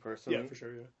saying me personally. Yeah, for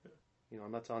sure, You know,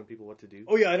 I'm not telling people what to do.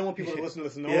 Oh, yeah, I don't want people to listen to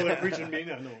this and know they're preaching me.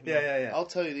 No. Yeah. I'll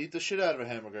tell you to eat the shit out of a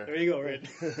hamburger. There you go, right.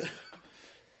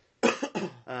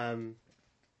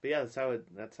 But yeah, that's how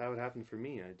it happened for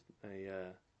me.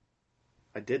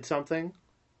 I did something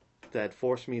that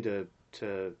forced me to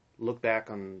look back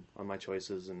on my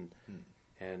choices and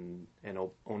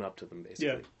own up to them,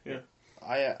 basically. Yeah.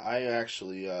 I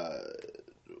actually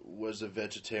was a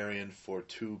vegetarian for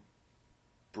 2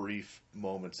 brief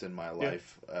moments in my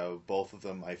life. Both of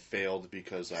them I failed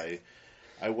because I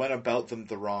went about them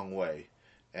the wrong way.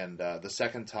 And the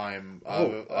second time...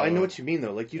 I know what you mean,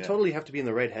 though. Like, you totally have to be in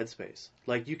the right headspace.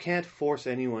 Like, you can't force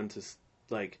anyone to,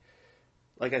 like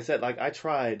I said, like, I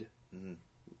tried,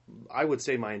 I would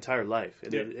say my entire life.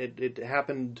 It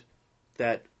happened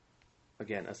that,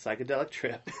 again, a psychedelic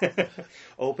trip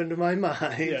opened my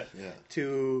mind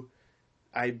to...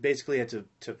 I basically had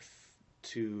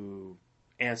to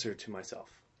answer to myself.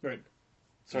 Right.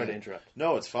 Sorry to interrupt.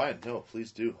 No, it's fine. No,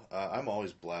 please do. I'm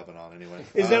always blabbing on anyway.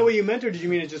 Is that what you meant, or did you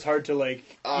mean it's just hard to like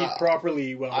eat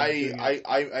properly? While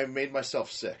I made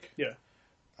myself sick. Yeah.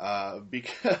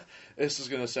 Because this is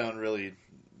going to sound really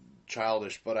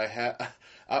childish, but I had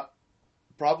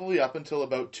probably up until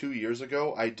about 2 years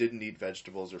ago, I didn't eat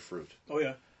vegetables or fruit. Oh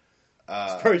yeah.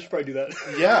 Should probably do that.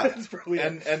 Yeah.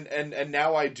 And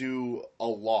now I do a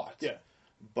lot. Yeah.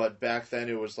 But back then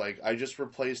it was like I just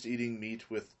replaced eating meat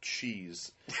with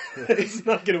cheese. It's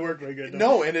not going to work very good.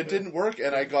 No, and it didn't work,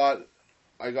 and I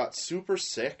got super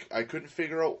sick. I couldn't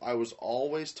figure out. I was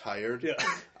always tired. Yeah.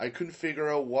 I couldn't figure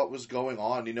out what was going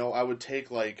on. You know, I would take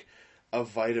like a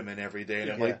vitamin every day,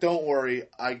 and I'm like, "Don't worry,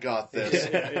 I got this."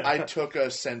 I took a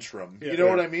Centrum. You know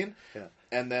what I mean? Yeah.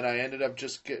 And then I ended up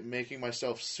just making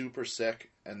myself super sick,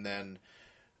 and then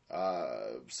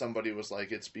somebody was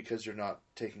like, "It's because you're not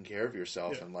taking care of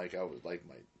yourself," and like I was like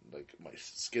my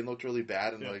skin looked really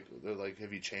bad, and like they're like,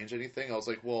 "Have you changed anything?" I was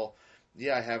like, "Well,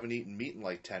 yeah, I haven't eaten meat in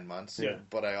like 10 months,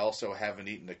 but I also haven't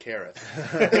eaten a carrot."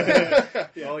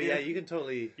 Oh yeah, you can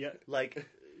totally like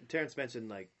Terrence mentioned.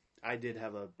 Like I did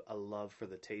have a love for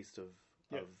the taste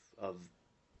of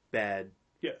bad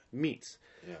meats.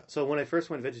 Yeah. So when I first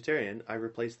went vegetarian, I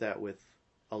replaced that with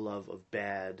a love of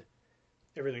bad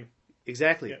everything.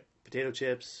 Exactly. Yeah. Potato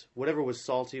chips, whatever was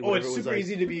salty. Oh, whatever it's super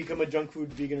easy to become a junk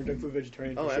food vegan or junk food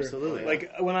vegetarian. For sure. Absolutely.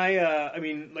 Like when I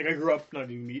grew up not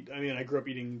eating meat. I mean, I grew up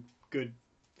eating good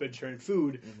vegetarian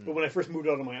food. Mm-hmm. But when I first moved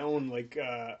out on my own, like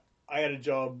I had a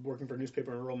job working for a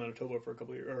newspaper in rural Manitoba for a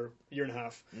year and a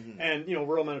half. Mm-hmm. And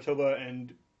rural Manitoba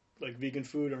and like vegan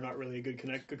food are not really a good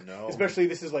connect. No. Especially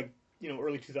this is like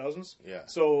early 2000s. Yeah.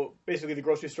 So basically, the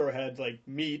grocery store had like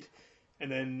meat.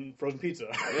 And then frozen pizza,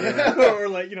 or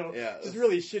like just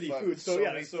really shitty food. So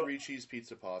many 3-cheese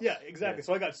pizza pots. Yeah, exactly. Yeah.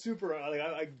 So I got super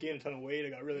I gained a ton of weight. I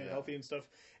got really unhealthy and stuff.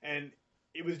 And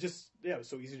it was just it was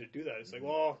so easy to do that. It's like,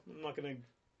 well, I'm not gonna.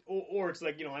 Or it's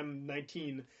like I'm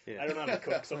 19. I don't know how to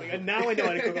cook something. And now I know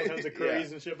how to cook all kinds of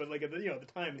curries and shit. But like at the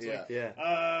time, it's like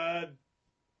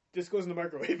this goes in the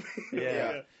microwave.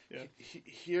 Yeah.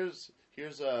 Here's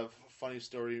a funny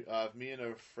story. Me and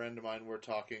a friend of mine were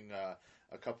talking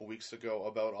a couple weeks ago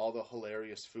about all the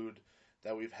hilarious food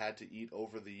that we've had to eat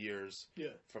over the years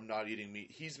from not eating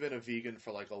meat. He's been a vegan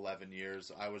for like 11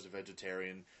 years. I was a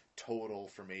vegetarian total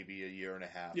for maybe a year and a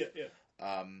half.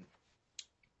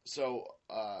 So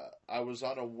I was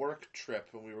on a work trip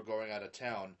when we were going out of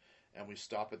town, and we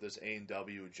stopped at this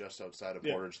A&W just outside of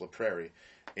Portage La Prairie.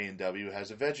 A&W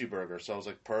has a veggie burger, so I was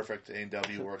like, perfect,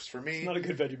 A&W works for me. It's not a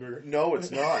good veggie burger. No,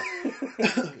 it's not.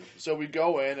 So we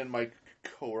go in, and my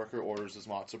coworker orders his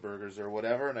matzo burgers or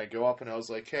whatever, and I go up and I was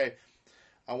like, hey,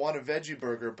 I want a veggie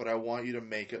burger, but I want you to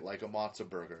make it like a matzo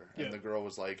burger. And the girl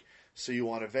was like, so you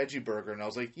want a veggie burger? And I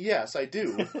was like, yes, I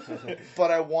do. But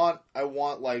I want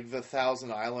like the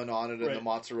Thousand Island on it and the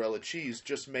mozzarella cheese.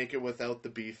 Just make it without the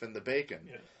beef and the bacon.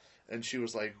 Yeah. And she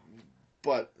was like,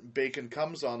 but bacon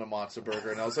comes on a matzo burger.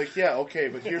 And I was like, yeah, okay,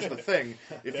 but here's the thing.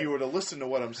 If you were to listen to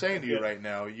what I'm saying to you right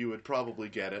now, you would probably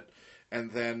get it. And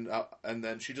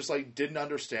then she just like didn't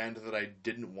understand that I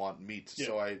didn't want meat. Yeah.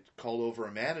 So I called over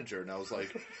a manager and I was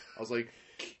like,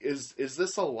 is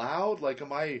this allowed? Like,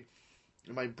 am I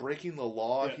breaking the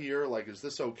law here? Like, is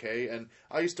this okay? And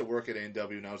I used to work at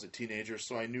A&W when I was a teenager,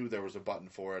 so I knew there was a button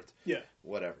for it. Yeah.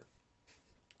 Whatever.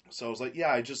 So I was like,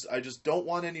 yeah, I just don't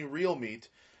want any real meat.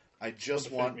 I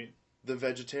just want the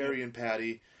vegetarian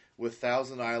patty with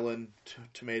Thousand Island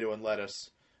tomato and lettuce.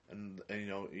 And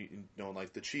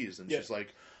like the cheese, and she's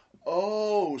like,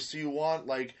 "Oh, so you want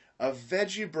like a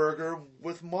veggie burger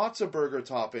with matzo burger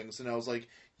toppings?" And I was like,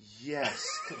 "Yes,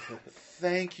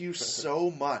 thank you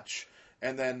so much."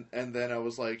 And then I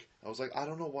was like, I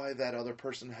don't know why that other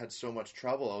person had so much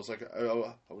trouble. I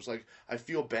was like, I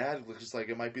feel bad because like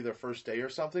it might be their first day or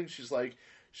something. She's like,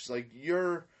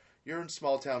 you're in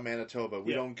small town Manitoba.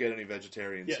 We don't get any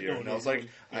vegetarians here. And I was like,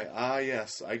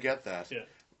 yes, I get that. Yeah.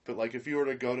 But like, if you were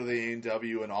to go to the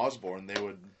A&W in Osborne, I'm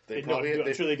sure they get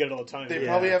it all the time. They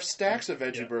probably have stacks of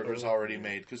veggie burgers already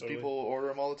made because people order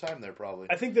them all the time there. Probably.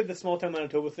 I think that the small town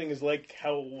Manitoba thing is like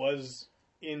how it was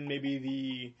in maybe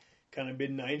the kind of mid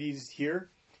 '90s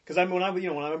here. Because when I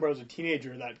remember I was a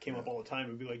teenager, that came up all the time.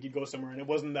 It'd be like you'd go somewhere and it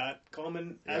wasn't that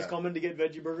common to get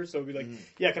veggie burgers. So it'd be like,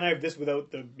 yeah, can I have this without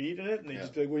the meat in it? And they'd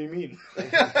just be like, what do you mean?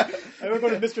 I remember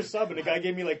going to Mr. Sub and a guy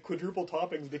gave me like quadruple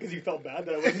toppings because he felt bad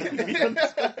that I wasn't eating meat on the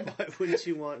sub. Why wouldn't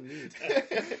you want meat?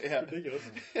 Ridiculous.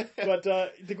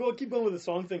 But keep going with the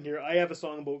song thing here. I have a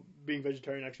song about being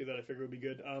vegetarian actually that I figure would be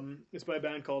good. It's by a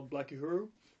band called Black Uhuru,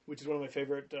 which is one of my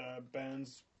favorite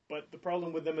bands. But the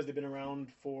problem with them is they've been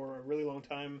around for a really long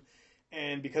time,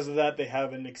 and because of that, they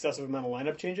have an excessive amount of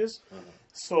lineup changes. Uh-huh.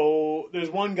 So there's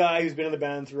one guy who's been in the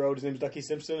band throughout. His name's Ducky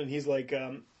Simpson, and he's like,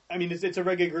 it's a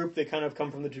reggae group. They kind of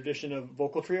come from the tradition of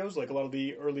vocal trios. Like a lot of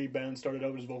the early bands started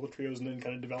out as vocal trios and then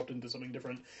kind of developed into something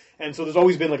different. And so there's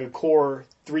always been like a core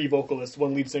 3 vocalists,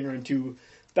 1 lead singer and 2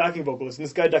 backing vocalist. And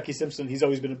this guy, Ducky Simpson, he's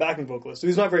always been a backing vocalist. So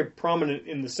he's not very prominent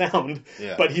in the sound,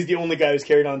 but he's the only guy who's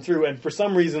carried on through. And for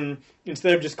some reason,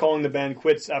 instead of just calling the band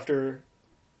quits after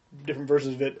different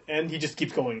versions of it, and he just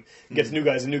keeps going, gets new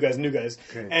guys and new guys and new guys.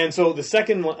 Okay. And so the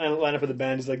second lineup of the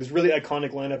band is like this really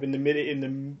iconic lineup in the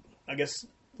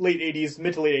late 80s,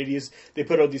 mid to late 80s. They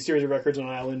put out these series of records on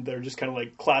Island that are just kind of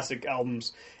like classic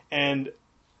albums. And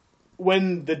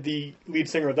when the lead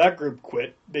singer of that group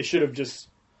quit, they should have just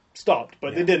stopped,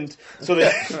 but they didn't. So they,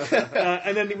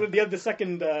 and then the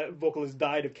second vocalist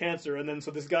died of cancer, and then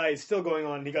so this guy is still going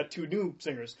on, and he got two new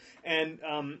singers. And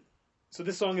so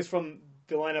this song is from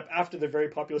the lineup after the very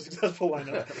popular, successful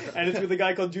lineup, and it's with a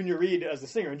guy called Junior Reid as the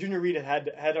singer. And Junior Reid had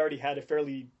already had a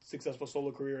fairly successful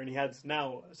solo career, and he has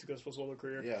now a successful solo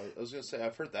career. Yeah, I was gonna say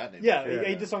I've heard that name. Yeah,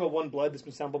 he did a song called One Blood that's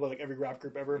been sampled by like every rap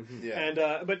group ever. Mm-hmm. Yeah,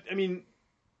 and but I mean,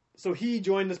 so he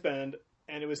joined this band.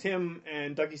 And it was him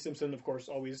and Ducky Simpson, of course,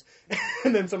 always,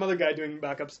 and then some other guy doing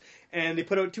backups. And they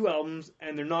put out 2 albums,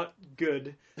 and they're not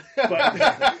good,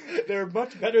 but they're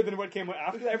much better than what came out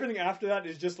after that. Everything after that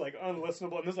is just like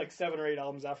unlistenable. And there's like 7 or 8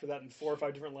 albums after that, and 4 or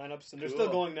 5 different lineups, and they're still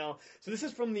going now. So this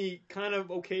is from the kind of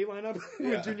okay lineup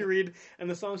with Junior Reid, and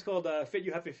the song's called "Fit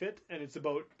You Have to Fit," and it's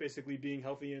about basically being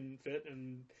healthy and fit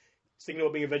and singing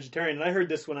about being a vegetarian. And I heard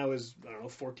this when I was,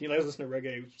 14. I was listening to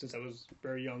reggae since I was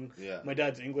very young. Yeah. My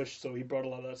dad's English, so he brought a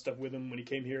lot of that stuff with him when he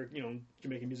came here.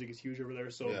 Jamaican music is huge over there,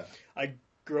 so I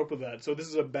grew up with that. So this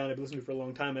is a band I've listened to for a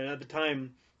long time, and at the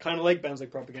time, kind of like bands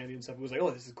like Propaganda and stuff. It was like, oh,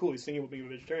 this is cool. He's singing about being a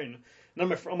vegetarian.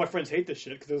 None of all my friends hate this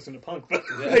shit because they listen to punk, but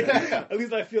at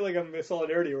least I feel like I'm in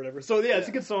solidarity or whatever. So it's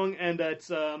a good song, and it's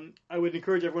I would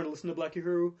encourage everyone to listen to Black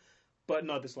Uhuru, but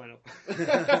not this lineup.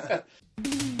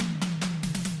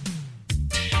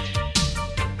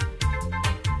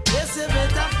 You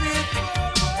better fit.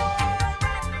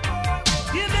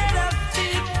 You better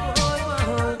fit.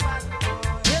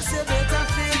 Yes, you better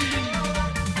fit.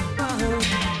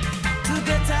 To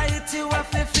get it, you have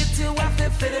to fit. You have to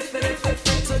fit.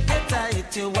 To get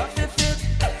it, you have to fit.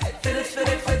 Fit.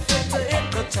 To hit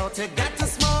the chart, you got to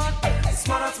smart.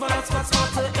 Smart.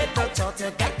 To hit the chart,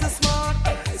 you got to smart.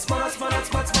 Smart.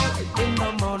 In the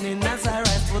morning as I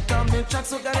rise, put on me tracks,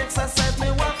 so got exercise. Me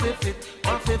want to fit.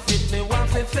 Me want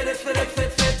to fit.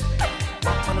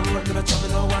 Walk on the road, me no trouble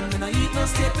no one. Me no eat no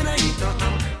steak, me no eat no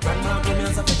ham. Grandma bring me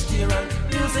as a vegetarian.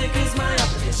 Music is my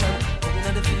application.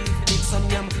 Inna the field, pick some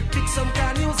yam, pick some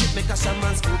car music, make a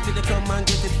shaman scoop to the come and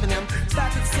get it for them.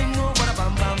 Start to sing over the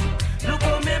bam bam. Look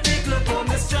how me big, look how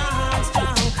me strong.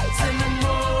 Sing me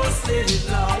mostly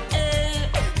loud. Hey,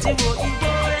 Timothy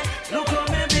boy, look how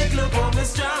me big, look how me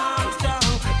strong.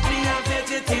 Me a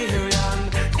vegetarian.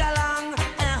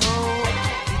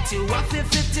 You have to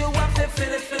fit, you have to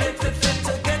fit.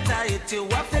 To get it, you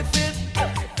have to fit.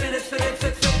 To hit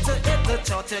the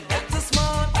chart, you got to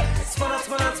smart. To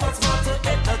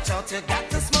hit the chart, you got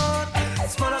to smart.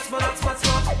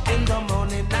 In the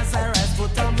morning as I rise,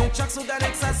 put on me tracks, so got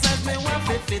exercise. Me want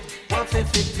to fit.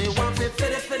 Me want to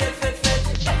fit.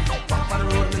 Walk on the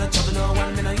road, me no trouble no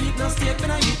one. Me no eat no steak, me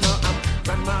no eat no ham.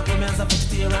 Grandma give me as a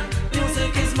vegetarian.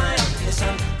 Music is my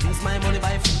application. Use my money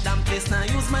buy food and place. Now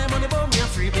use my money buy me a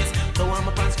freebase. Don't want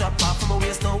my pants strap off from my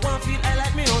waist. No one feel I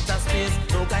like me out of space.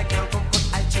 No guy can come cut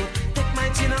I choke. Take my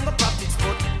chin and go practice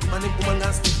sport. Man if woman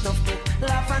gonna stick enough to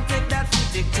laugh and take that food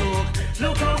big joke.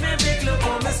 Look how me big, look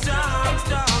how me strong.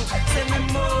 Say me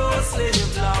mostly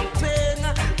live long. Pain,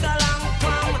 galang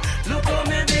pang. Look how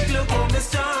me big, look how me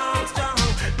strong.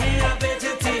 Me a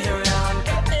vegetarian.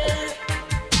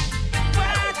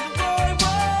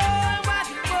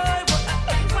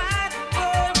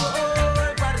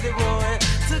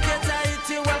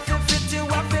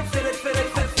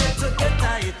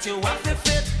 You have to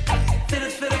fit. To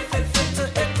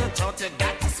hit the chart, you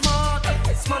got to smart. To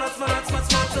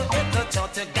hit the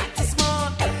chart, you got to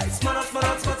smart.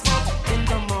 In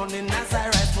the morning as I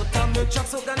rise, put on my truck,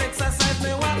 so can exercise.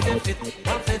 Me want to fit.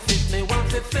 Me want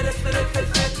to fit.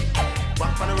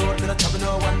 Walk on the road, me no trouble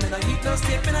no one. Me no eat no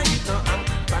steak, me no eat no ham.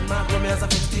 Grandma grow me as a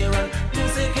vegetarian.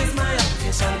 Music is my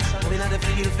application. Going in the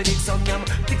field for dig some yam,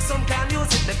 pick some car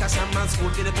music, make a shaman school,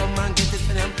 get it come and get it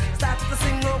for them. Start to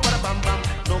sing over the bam bam.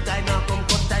 No guy now come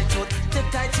cut tight throat. Take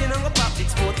tight chain and go pop big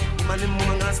sport. Woman and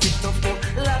woman gonna stick tough book.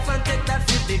 Laugh and take that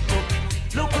fit big book.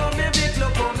 Look how me big,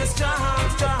 look how me strong.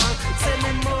 Say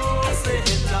me mostly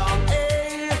hit long.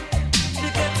 Hey, to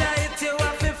get tight, you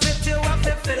have to fit.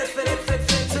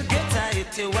 To get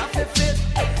tight, you have to fit.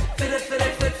 To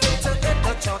hit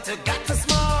the chart, you got to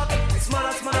smart. To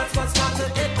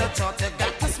hit the chart, you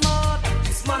got to smart.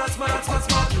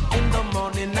 In the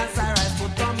morning as I rise,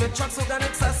 put on my truck, so can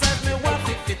exercise. Me want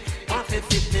to fit.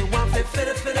 Me want to fit.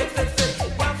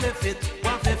 Want to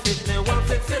fit.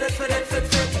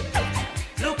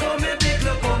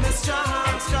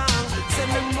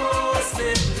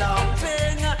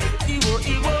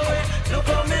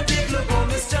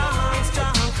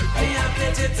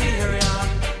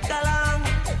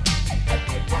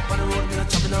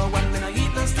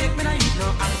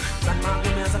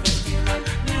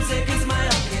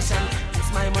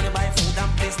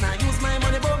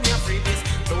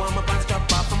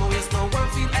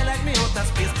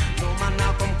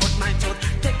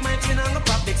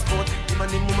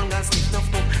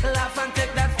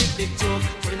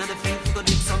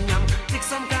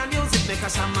 a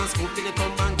shaman, scoop it,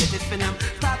 come and get it for them.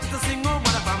 Start to sing, oh,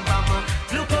 what a bam bam.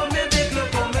 Look how me big,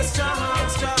 look how me strong,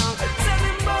 strong. Tell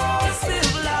me more,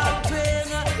 still loud pain.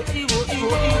 Ewo, ewo,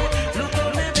 ewo. Look how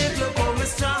me big, look how me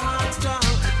strong, strong.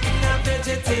 Me a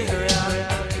vegetarian.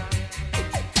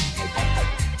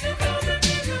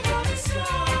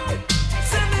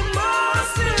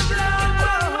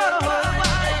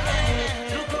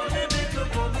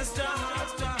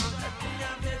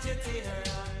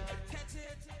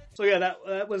 So yeah,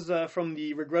 that was from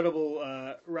the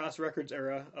regrettable Ras Records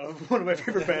era of one of my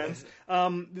favorite bands.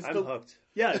 I'm hooked.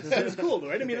 Yeah, it's cool, though,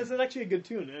 right? I mean, it's actually a good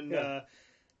tune, and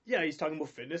yeah, he's talking about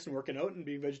fitness and working out and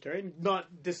being vegetarian.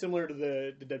 Not dissimilar to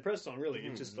the Dead Prez song, really.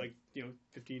 It's just like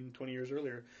 15, 20 years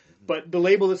earlier. But the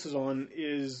label this is on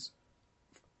is,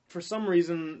 for some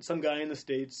reason, some guy in the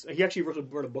States. He actually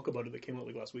wrote a book about it that came out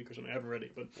like last week or something. I haven't read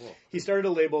it, but he started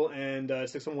a label, and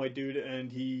it's like some white dude,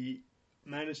 and he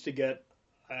managed to get.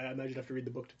 I imagine I have to read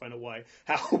the book to find out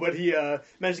how, but he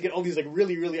managed to get all these like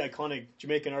really, really iconic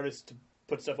Jamaican artists to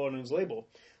put stuff out on his label.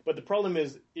 But the problem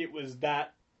is, it was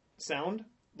that sound,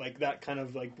 like that kind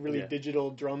of like really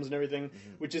digital drums and everything,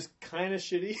 which is kind of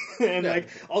shitty. And like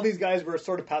all these guys were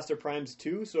sort of past their primes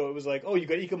too, so it was like, oh, you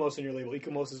got Ecomos in your label.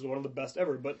 Ecomos is one of the best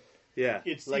ever, but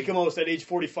it's like Ecomos at age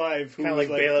 45, who kind of was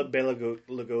like Bela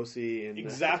Lugosi and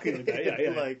exactly the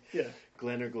guy,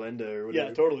 Glenn or Glenda or whatever.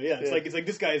 Yeah, totally. Yeah, it's like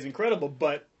this guy is incredible,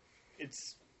 but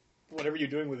it's whatever you're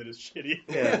doing with it is shitty.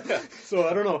 Yeah. So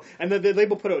I don't know. And the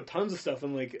label put out tons of stuff,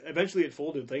 and like eventually it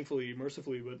folded, thankfully,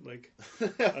 mercifully. But like, I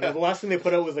don't know, the last thing they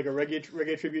put out was like a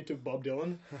reggae tribute to Bob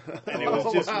Dylan, and it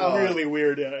was just really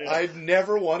weird. Yeah. I'd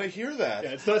never want to hear that.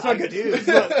 Yeah, it's not good.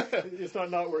 It's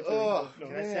not worth it. No.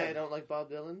 Can I say I don't like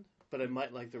Bob Dylan? But I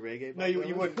might like the reggae. No,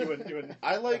 you wouldn't.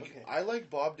 I like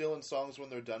Bob Dylan songs when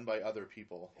they're done by other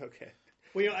people. Okay.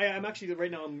 Well, I'm actually right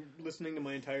now. I'm listening to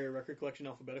my entire record collection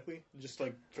alphabetically, just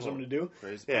like for someone to do.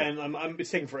 Crazy. Yeah. And it's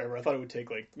taking forever. I thought it would take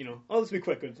like this will be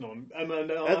quick. But no,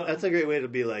 that's a great way to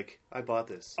be like, I bought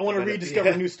this. I want to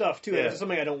rediscover new stuff too. It's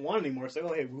something I don't want anymore. It's like,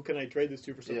 oh hey, who can I trade this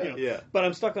to for something? But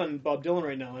I'm stuck on Bob Dylan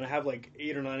right now, and I have like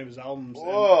 8 or 9 of his albums.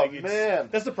 Oh and, man,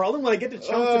 that's the problem when I get to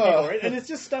chunks of people, right? And it's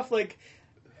just stuff like.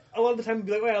 A lot of the time, I'd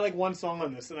be like, I like one song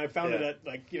on this, and I found it at,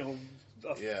 like, a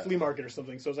flea market or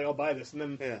something, so I was like, I'll buy this. And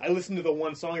then I listen to the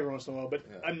one song every once in a while, but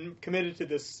I'm committed to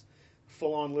this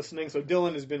full-on listening, so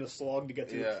Dylan has been a slog to get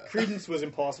through. Creedence was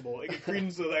impossible. Like,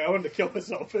 Creedence was like, I wanted to kill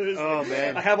myself.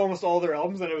 Man. I have almost all their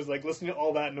albums, and it was like, listening to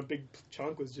all that in a big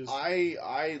chunk was just...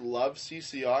 I love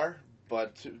CCR,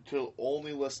 but to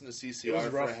only listen to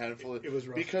CCR for a handful of... It was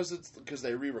rough. Because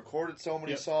they re-recorded so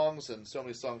many songs, and so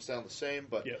many songs sound the same,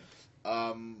 but...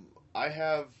 I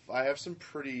have some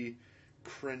pretty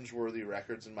cringeworthy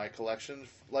records in my collection.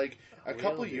 Like a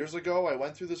couple of years ago, I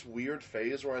went through this weird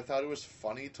phase where I thought it was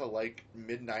funny to like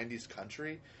mid-90s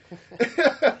country.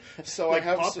 So like I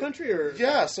have pop country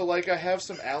or so like I have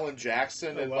some Alan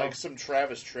Jackson and like some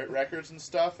Travis Tritt records and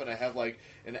stuff, and I have like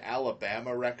an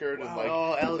Alabama record and like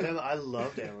Alabama. I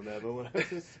loved Alabama.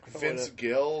 Vince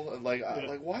Gill and like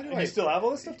why do I still have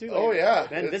all this stuff too?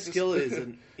 Like, man, Vince Gill is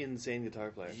an insane guitar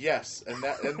player. Yes, and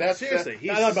that's seriously,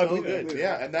 he's so good.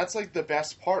 Yeah, and that's like the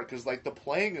best part because like the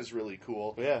playing is really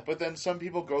cool. Yeah, but then some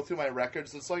people go through my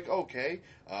records. It's like okay,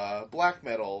 black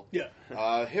metal,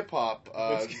 hip hop,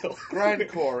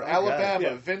 grindcore,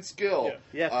 Alabama, Vince Gill,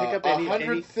 pick up any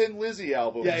 100 Thin Lizzy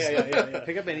albums. Yeah.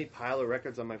 Pick up any pile of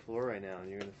records on my floor right now, and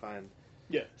you're gonna find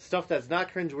stuff that's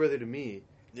not cringeworthy to me.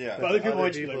 Yeah, but other people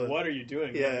might be like, "What are you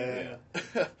doing?" Yeah.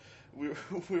 we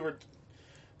were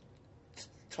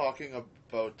talking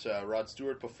about Rod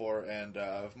Stewart before, and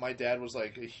my dad was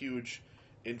like a huge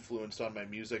influence on my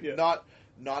music.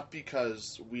 Not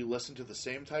because we listen to the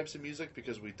same types of music,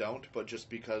 because we don't, but just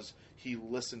because he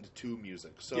listened to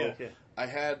music. So I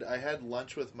had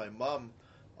lunch with my mom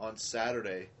on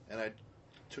Saturday, and I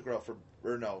took her out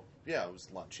it was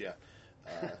lunch.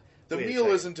 The meal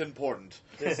isn't important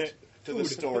to the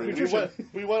story.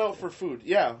 We went out for food.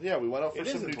 Yeah, we went out for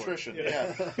some nutrition.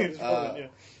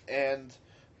 And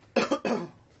where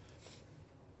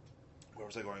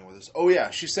was I going with this? Oh yeah,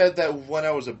 she said that when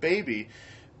I was a baby,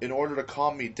 in order to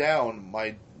calm me down,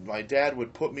 my dad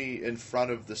would put me in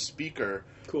front of the speaker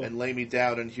and lay me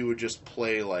down, and he would just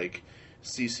play like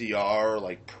CCR,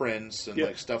 like Prince, and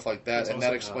like stuff like that. And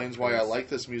that explains why I like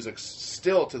this music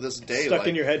still to this day. Stuck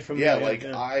in your head from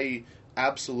I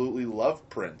absolutely love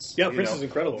Prince. Yeah, Prince is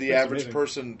incredible. The average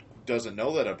person doesn't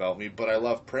know that about me, but I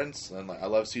love Prince, and I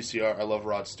love CCR. I love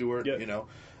Rod Stewart.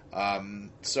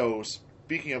 So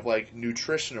speaking of like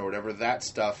nutrition or whatever, that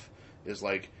stuff is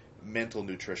like mental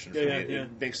nutrition for me.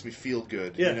 It makes me feel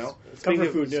good, you know?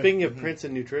 Speaking of Prince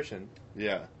and nutrition,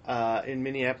 in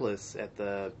Minneapolis at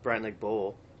the Brighton Lake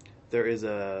Bowl, there is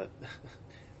an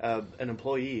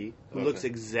employee who looks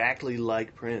exactly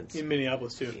like Prince. In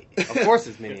Minneapolis, too. Of course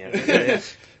it's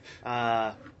Minneapolis.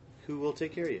 Who will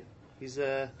take care of you. He's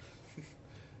an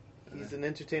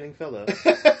entertaining fellow.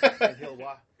 And he'll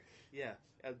walk. Yeah.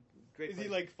 Is he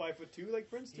like 5'2" like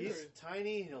Prince too? He's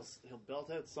tiny. He'll belt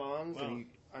out songs, and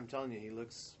I'm telling you,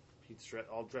 he's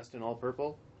all dressed in all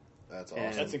purple. That's awesome.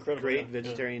 And that's incredible. Great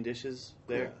vegetarian dishes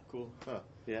there. Cool. Huh.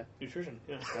 Yeah. Nutrition.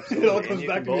 Yeah. Absolutely. It all comes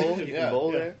back to nutrition. You can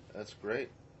bowl there. That's great.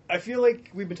 I feel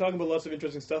like we've been talking about lots of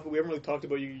interesting stuff, but we haven't really talked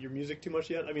about your music too much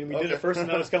yet. I mean, we did it first, and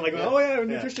now it's kind of like,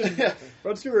 nutrition,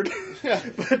 Rod Stewart.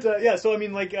 But so I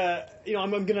mean, like,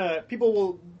 I'm gonna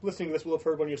people listening to this will have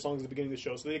heard one of your songs at the beginning of the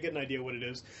show, so they get an idea what it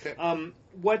is. Okay. I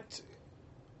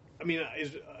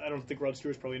don't think Rod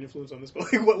Stewart's probably an influence on this, but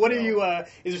like, what are you?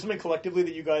 Is there something collectively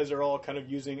that you guys are all kind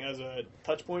of using as a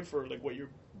touch point for like what you're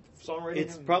songwriting?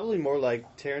 It's probably more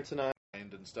like Terrence and I.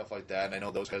 And stuff like that, and I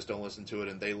know those guys don't listen to it,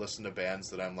 and they listen to bands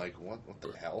that I'm like, what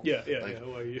the hell?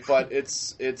 Who are you? But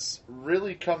it's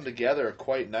really come together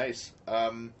quite nice.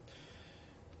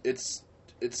 It's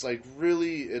like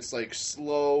really, it's like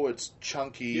slow, it's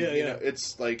chunky. You know,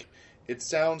 it's like it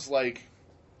sounds like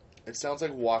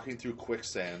walking through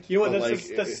quicksand. You know what?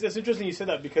 That's interesting you said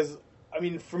that, because I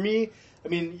mean, for me,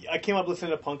 I came up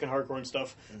listening to punk and hardcore and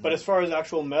stuff, but as far as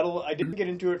actual metal, I didn't get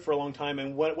into it for a long time,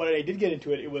 and when I did get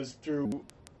into it, it was through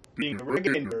being a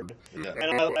reggae nerd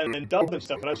and dub and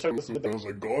stuff, and I started listening to that was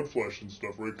like Godflesh and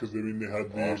stuff, right? Because they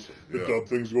had the dub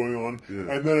things going on,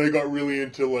 and then I got really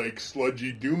into like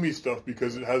sludgy, doomy stuff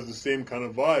because it has the same kind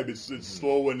of vibe. It's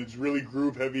slow and it's really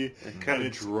groove heavy, and kind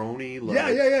of droney. Yeah,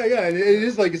 and it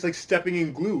is like it's like stepping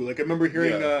in glue. Like I remember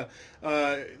hearing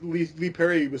Lee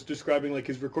Perry was describing like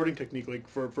his recording technique, like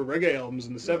for reggae albums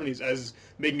in the 70s, as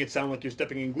making it sound like you're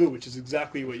stepping in glue, which is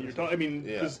exactly what you're talking. I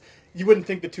mean, you wouldn't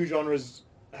think the two genres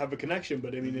have a connection,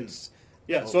 but I mean it's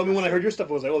so I mean when I heard your stuff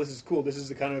I was like, oh, this is cool, this is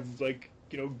the kind of like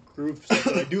groove stuff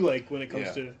that I do like when it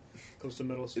comes to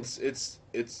metal stuff.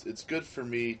 It's good for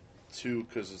me too,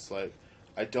 because it's like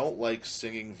I don't like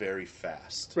singing very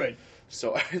fast, right?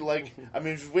 So I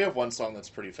mean we have one song that's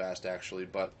pretty fast actually,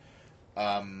 but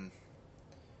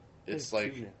it's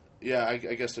like I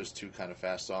guess there's two kind of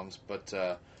fast songs, but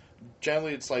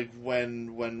generally it's like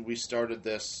when we started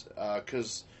this,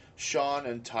 because Sean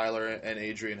and Tyler and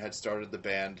Adrian had started the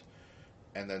band,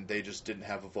 and then they just didn't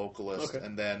have a vocalist. Okay.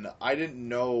 And then I didn't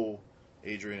know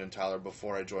Adrian and Tyler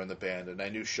before I joined the band, and I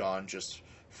knew Sean just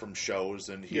from shows,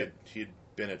 and he'd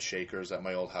been at Shakers at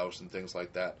my old house and things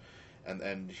like that.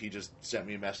 And he just sent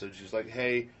me a message. He's like,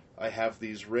 "Hey, I have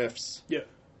these riffs. Yeah.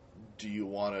 Do you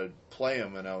want to play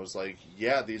them?" And I was like,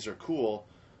 "Yeah, these are cool.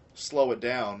 Slow it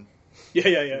down."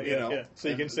 Yeah. So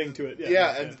you can sing to it.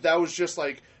 And that was just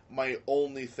like my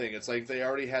only thing. It's like they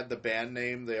already had the band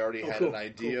name, they already had an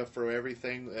idea for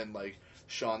everything, and like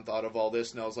Sean thought of all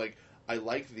this, and I was like, I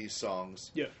like these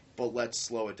songs, but let's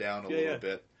slow it down a little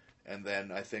bit, and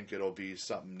then I think it'll be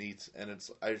something neat. And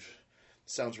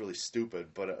sounds really stupid,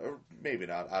 but or maybe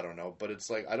not, I don't know, but it's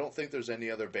like I don't think there's any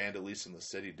other band, at least in the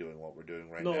city, doing what we're doing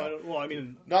right now. No, I don't. Well, I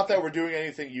mean, not that we're doing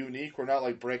anything unique. We're not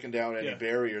like breaking down any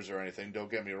barriers or anything.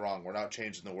 Don't get me wrong. We're not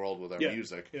changing the world with our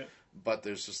music. Yeah. But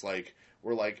there's just like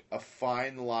we're like a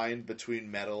fine line between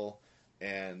metal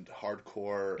and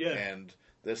hardcore and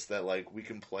this, that like we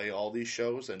can play all these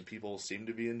shows and people seem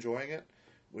to be enjoying it.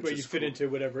 Which is you fit into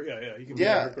whatever. You can do a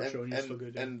hardcore show and you still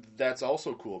good. And that's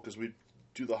also cool because we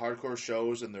do the hardcore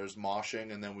shows and there's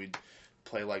moshing, and then we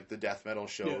play like the death metal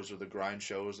shows or the grind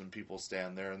shows, and people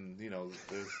stand there and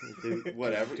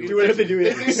whatever do whatever they do.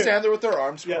 They stand there with their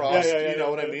arms crossed. You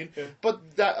know what I mean? Yeah. But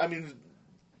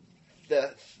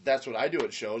that's what I do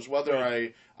at shows. Whether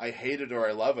I hate it or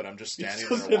I love it, I'm just standing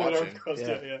there watching.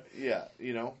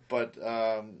 But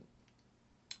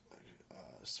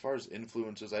as far as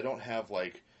influences, I don't have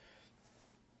like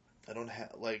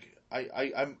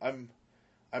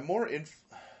I'm more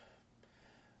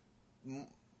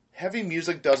heavy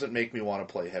music doesn't make me want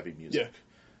to play heavy music.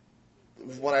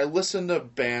 Yeah. When I listen to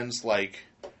bands like,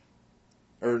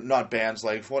 or not bands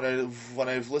like, when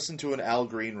I've listened to an Al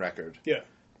Green record,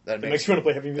 that makes me want to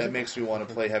play heavy music. That makes me want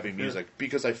to play heavy music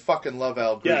because I fucking love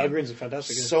Al Green. Yeah, Al Green's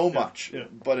fantastic. So much,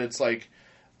 but it's like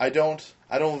I don't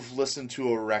listen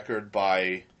to a record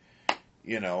by,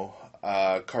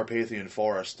 Carpathian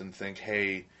Forest and think,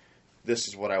 hey, this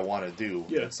is what I want to do.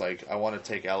 Yeah. It's like I want to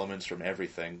take elements from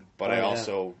everything, but I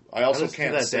also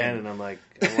can't that sing. Band and I'm like,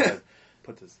 I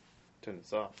want to turn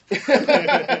this off.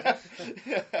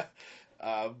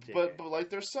 But like,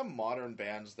 there's some modern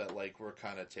bands that like we're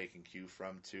kind of taking cue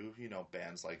from too. You know,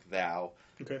 bands like Thou.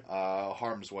 Okay.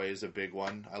 Harm's Way is a big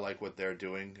one. I like what they're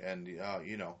doing, and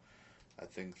you know, I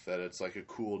think that it's like a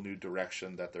cool new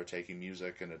direction that they're taking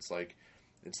music, and it's like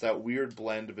it's that weird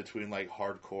blend between like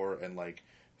hardcore and like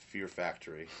Fear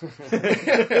Factory.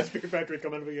 Fear Factory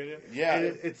coming up again. Yeah.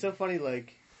 It's so funny,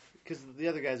 like, because the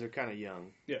other guys are kind of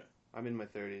young. Yeah. I'm in my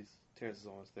 30s. Terrence is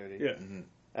almost 30. Yeah.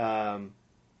 Mm-hmm.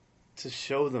 To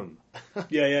show them.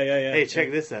 Yeah. Hey,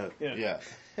 check this out. Yeah.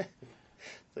 It's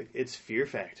like, it's Fear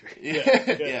Factory.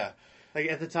 Yeah.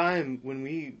 Like, at the time, when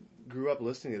we grew up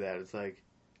listening to that, it's like,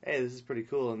 hey, this is pretty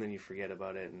cool, and then you forget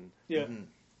about it. And Yeah.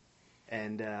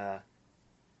 And then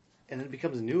it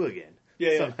becomes new again.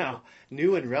 Yeah. Somehow.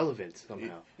 New and relevant,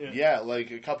 somehow. Yeah,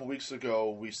 like a couple weeks ago,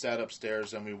 we sat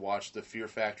upstairs and we watched the Fear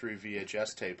Factory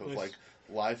VHS tape of like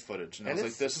live footage, and I was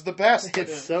like, "This is the best!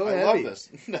 It's so I heavy. love this."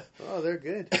 Oh, they're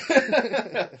good.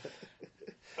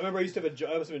 I remember I used to have a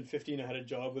job. I must have been 15. I had a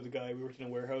job with a guy. We worked in a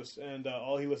warehouse, and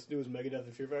all he listened to was Megadeth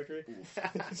and Fear Factory.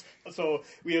 So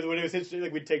when it was interesting,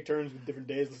 like we'd take turns with different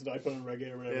days. I put on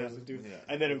reggae or whatever I was listening to,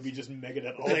 and then it would be just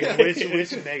Megadeth. All Like, which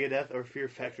Megadeth or Fear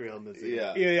Factory album is it?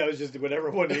 Yeah. It was just whatever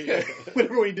one he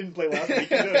didn't play last week.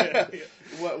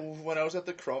 When I was at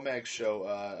the Cro-Mags show,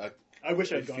 I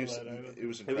wish I'd gone to that. It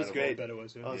was incredible. It was great. I bet it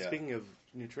was. Yeah. Oh, speaking of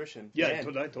nutrition. Yeah,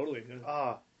 man. totally.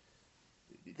 Yeah.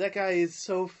 That guy is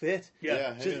so fit.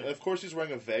 Yeah. Of course he's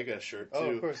wearing a Vega shirt too.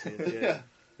 Oh, of course he is.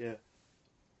 Yeah.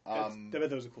 I bet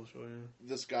that was a cool show. Yeah.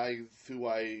 This guy who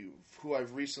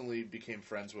I've recently became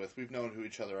friends with. We've known who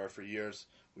each other are for years.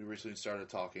 We recently started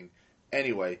talking.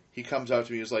 Anyway, he comes up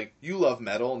to me. He's like, "You love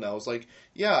metal?" And I was like,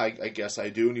 "Yeah, I guess I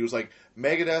do." And he was like,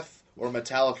 "Megadeth or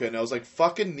Metallica?" And I was like,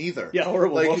 "Fucking neither." Yeah,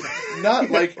 horrible. Like,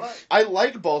 not like I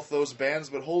like both those bands,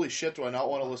 but holy shit, do I not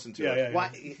want to listen to it? Yeah.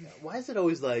 Why is it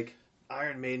always like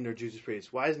Iron Maiden or Judas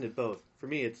Priest? Why isn't it both? For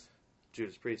me, it's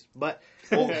Judas Priest. But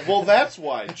well, that's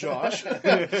why, Josh.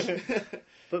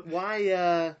 But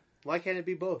why can't it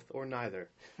be both or neither?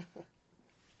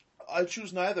 I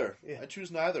choose neither. Yeah. I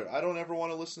choose neither. I don't ever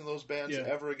want to listen to those bands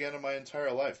ever again in my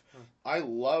entire life. Huh. I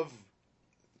love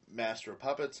Master of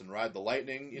Puppets and Ride the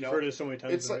Lightning. You've heard it so many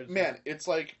times. It's like, man, it's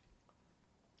like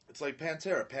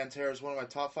Pantera. Pantera is one of my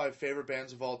top 5 favorite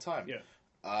bands of all time. Yeah.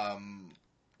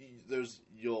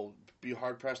 You'll be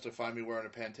hard pressed to find me wearing a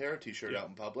Pantera t-shirt out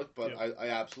in public, but I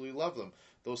absolutely love them.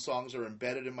 Those songs are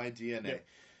embedded in my DNA. Yeah.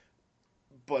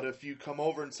 But if you come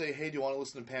over and say, "Hey, do you want to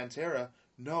listen to Pantera?"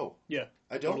 No. Yeah.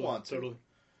 I don't want to. Totally.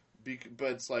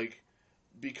 But it's like,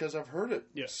 because I've heard it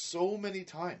so many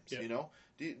times, you know?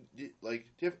 Do you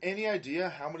have any idea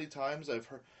how many times I've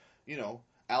heard,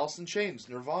 Alice in Chains,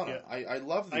 Nirvana? Yeah. I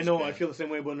love these I know, bands. I feel the same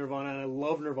way about Nirvana, and I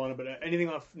love Nirvana, but anything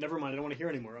off Nevermind, I don't want to hear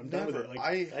anymore. I'm done with it. Like,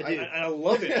 I do. I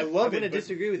love it. I love I'm it. going to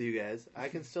disagree with you guys. I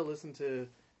can still listen to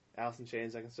Alice in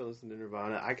Chains. I can still listen to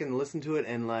Nirvana. I can listen to it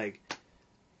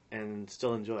and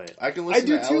still enjoy it. I can listen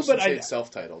to Alice in Chains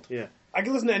self-titled. Yeah. I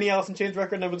can listen to any Alice in Chains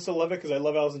record and I would still love it because I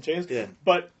love Alice in Chains. Yeah.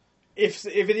 But if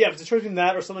it's a choice between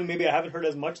that or something maybe I haven't heard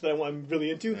as much that I'm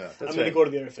really into, I'm going to go to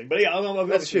the other thing. But yeah,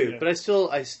 that's true. Yeah. But I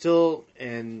still,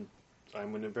 and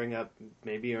I'm going to bring up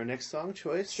maybe our next song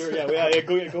choice. Sure, yeah,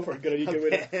 go for it. Good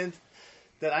idea. A band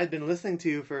that I've been listening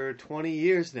to for 20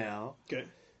 years now. Okay.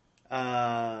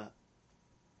 And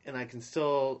I can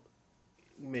still,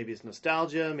 maybe it's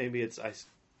nostalgia, maybe it's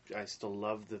I still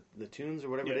love the tunes or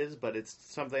whatever it is, but it's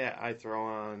something I throw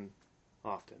on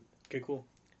often. Okay, cool.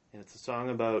 And it's a song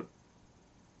about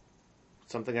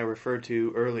something I referred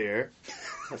to earlier,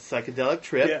 a psychedelic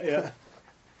trip. Yeah.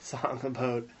 Song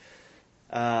about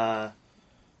a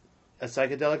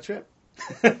psychedelic trip.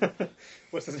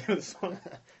 What's the name of the song?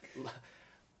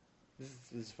 This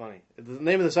is funny. The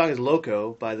name of the song is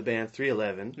Loco by the band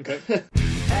 311. Okay.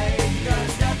 Hey, you gotta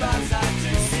step outside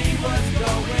to see what's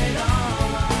going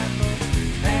on.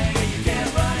 Hey, you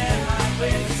can't run and hide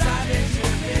when the silent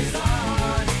ship is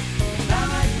on. Not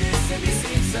like this, have you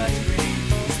seen such green?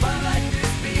 A spot like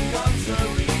this becomes a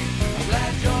read. I'm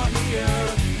glad you're here.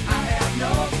 I have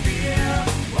no fear.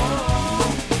 Oh,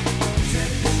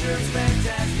 trip the shirt's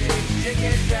fantastic. Chick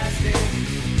is drastic.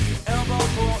 Elbow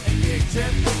pull and kick.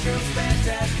 Trip the shirt's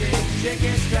fantastic. Chick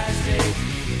is drastic.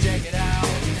 Check it out.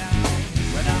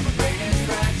 When I'm a great and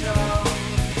fragile,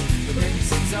 the baby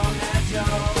sings all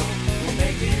natural.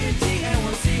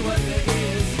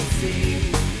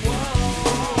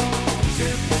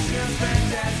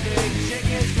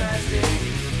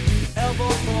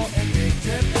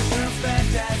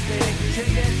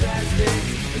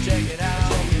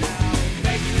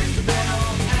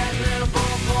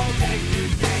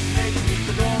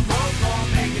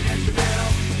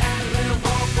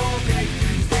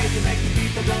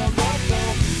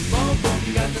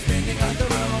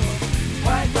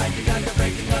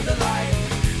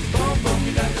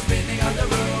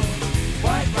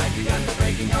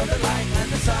 the light and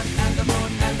the sun and the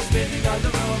moon and the spinning of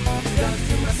the room. Just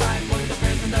to my side, boy, the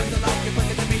person doesn't like you.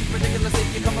 Look at me, ridiculous,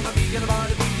 you come on me, get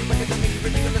about it. You look at me,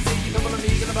 ridiculous, you come on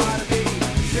me, get about it.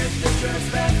 Trip the trip's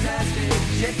fantastic,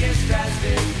 shake is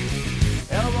drastic.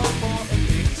 Elbow for a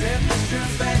kick. Trip the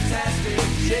trip's fantastic,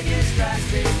 shake is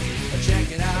drastic.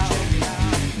 Check it out.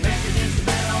 Making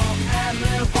instrumental, add a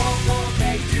little vocal,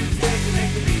 make Tuesday to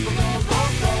make the people go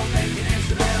loco. Making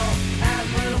instrumental, add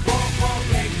a little vocal,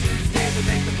 make Tuesday to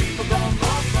make the people go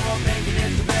loco. Making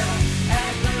instrumental, add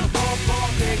a little vocal,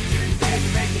 make Tuesday to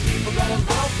make the people go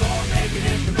loco. Making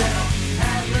instrumental,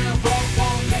 add a little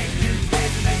vocal, make Tuesday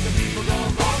to make the people go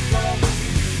loco.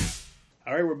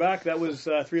 All right, we're back. That was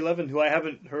 311, who I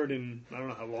haven't heard in I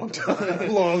don't know how long time.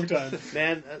 Long time.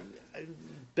 Man,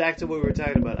 back to what we were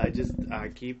talking about. I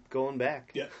keep going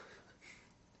back. Yeah.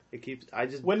 It keeps.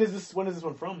 When is this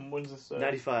one from? When is this?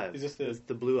 95. Is this It's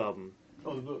the Blue album?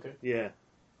 Oh, the Blue. Okay. Yeah.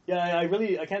 Yeah,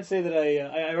 I can't say that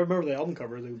I remember the album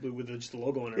cover, the Blue with just the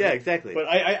logo on it. Yeah, right? exactly. But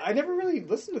I never really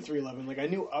listened to 311. Like I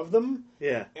knew of them.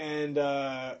 Yeah. And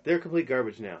they're complete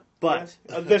garbage now. But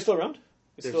they're still around.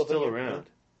 They're still around.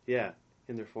 Yeah,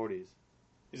 in their 40s.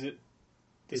 Is it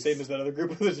the same as that other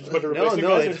group? There's a bunch of No,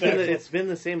 replacement guys? it's been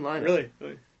the same lineup.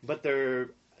 Really? But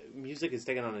their music has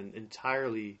taken on an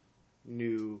entirely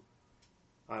new.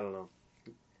 I don't know.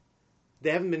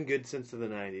 They haven't been good since the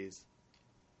 90s,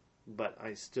 but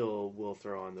I still will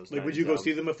throw on those. Like, would you go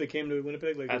see them if they came to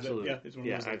Winnipeg? Like, absolutely. Yeah, it's one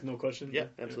of those, like, no question. Yeah,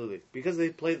 absolutely. Because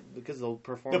they'll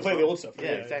perform. They'll play the old stuff.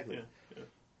 Yeah, exactly. Yeah.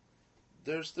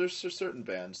 There's certain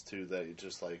bands too that you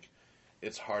just like.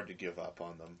 It's hard to give up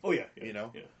on them. Oh yeah, you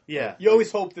know. Yeah. You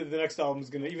always hope that the next album's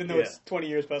gonna, even though it's 20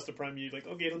 years past the prime, you're like,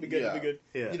 okay, it'll be good. It'll be good.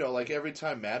 Yeah. You know, like every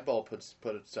time Madball puts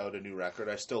out a new record,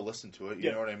 I still listen to it.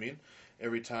 You know what I mean?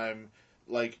 Every time,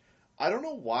 like, I don't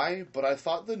know why, but I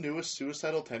thought the newest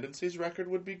Suicidal Tendencies record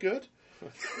would be good.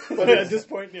 But at this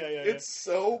point, it's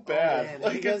so bad. Oh,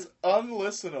 like, it's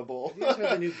unlistenable. Have you guys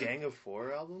heard the new Gang of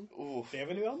Four album? Oof. They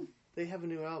have a new album? They have a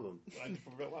new album.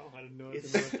 Wow, I didn't know.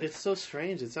 It's so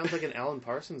strange. It sounds like an Alan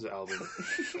Parsons album.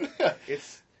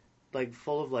 It's like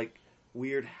full of like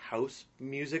weird house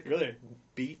music, really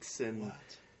beats and.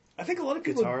 What? I think a lot of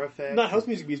people, guitar effects, not house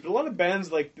music beats, but a lot of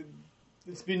bands like.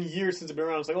 It's been years since I've been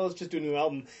around. It's like, oh, let's just do a new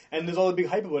album, and there's all the big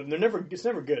hype about it. And it's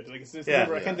never good. Like it's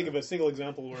never. I can't think of a single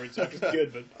example where it's actually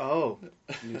good. But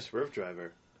new Swerve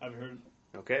Driver. I've heard.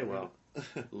 Okay, well,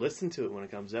 listen to it when it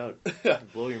comes out.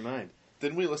 Blow your mind.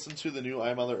 Didn't we listen to the new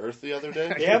I Mother Earth the other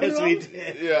day? Yeah, we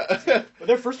did. Yeah. But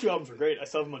their first two albums were great. I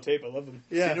still have them on tape. I love them.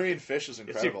 Yeah. Scenery and Fish is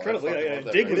incredible. It's incredible.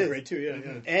 Yeah. Dig was great too.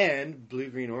 Yeah. And Blue,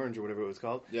 Green, Orange, or whatever it was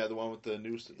called. Yeah, the one with the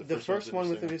new. The first one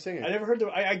with the new singer. I never heard the.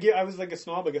 I was like a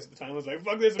snob, I guess, at the time. I was like,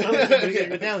 fuck this.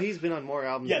 But now he's been on more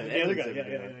albums. Yeah, than the other guy.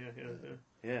 Evans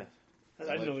Yeah.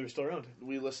 I didn't know they were still around.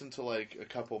 We listened to like a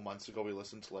couple months ago. We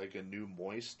listened to like a new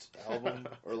Moist album,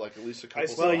 or like at least a couple.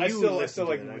 I still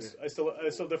like Moist. I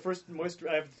still the first Moist.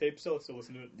 I have the tape still. I still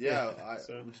listen to it. Yeah,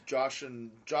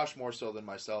 Josh more so than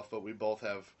myself, but we both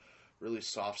have really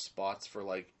soft spots for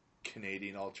like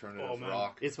Canadian alternative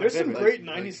rock. There's some great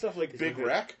 '90s stuff like Big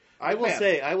Wreck. I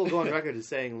will go on record as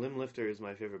saying Limb Lifter is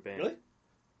my favorite band. Really?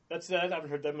 I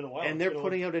haven't heard them in a while. And they're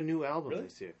putting out a new album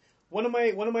this year. One of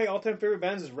my all-time favorite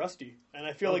bands is Rusty, and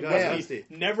I feel like Rusty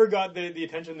never got the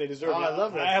attention they deserve. I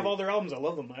love Rusty. I have all their albums. I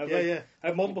love them. I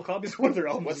have multiple copies of one of their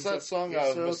albums. What's that song?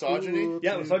 Misogyny? Cool.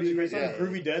 Yeah, Misogyny is a great song. Yeah.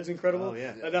 Groovy Dead's incredible. Oh,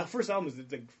 yeah. The first album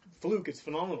is like Fluke. It's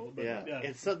phenomenal. But,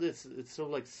 It's so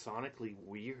like sonically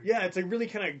weird. Yeah, it's like really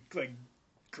kind of like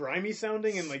grimy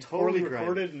sounding and like totally poorly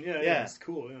recorded. And yeah, it's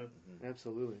cool. Yeah,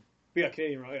 absolutely. But yeah,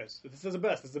 Canadian rock. Yes, this is the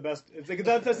best. It's the best. It's like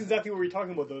that's exactly what we're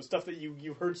talking about. Though stuff that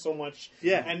you've heard so much.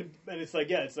 Yeah, and it's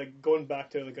like it's like going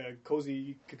back to like a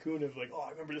cozy cocoon of like, oh,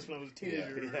 I remember this when I was a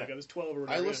teenager. Or like I was 12 or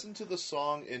whatever. I listen to the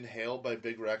song "Inhale" by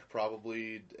Big Wreck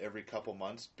probably every couple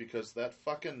months because that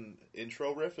fucking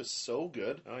intro riff is so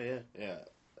good. Oh yeah,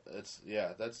 that's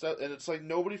and it's like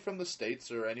nobody from the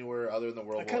States or anywhere other in the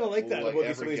world. I kind of like that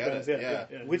about some of these bands. Yeah.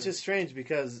 Which is strange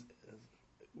because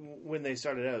when they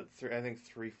started out, I think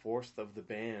 3/4 of the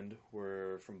band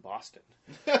were from Boston,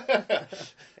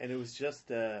 and it was just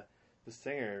the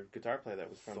singer, guitar player that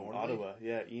was from Ottawa.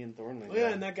 Yeah, Ian Thornley. Oh yeah,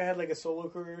 and that guy had like a solo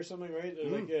career or something, right?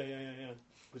 Like, yeah.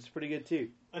 Which is pretty good too.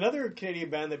 Another Canadian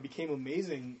band that became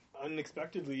amazing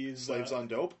unexpectedly is Slaves on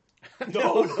Dope.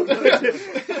 No.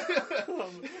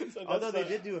 Although they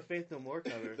did do a Faith No More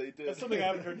cover. They did. That's something I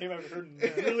haven't heard in a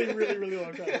really, really, really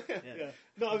long time. Yeah.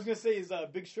 No, I was gonna say is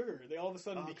Big Sugar. They all of a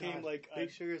sudden became like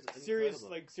Big Sugar's serious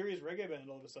reggae band.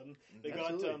 All of a sudden, they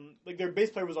got like their bass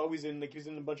player was always in he was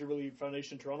in a bunch of really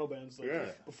Foundation Toronto bands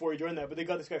before he joined that. But they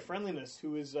got this guy Friendliness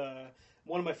who is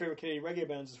one of my favorite Canadian reggae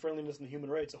bands is Friendliness and the Human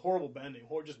Rights. A horrible band name,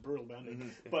 just brutal band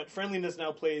name. But Friendliness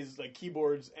now plays like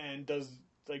keyboards and does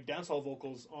like dancehall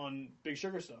vocals on Big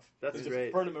Sugar stuff. That's He's great.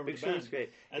 a permanent member Big of the band. Sugar's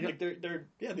great. And like they're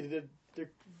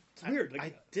it's weird. Like,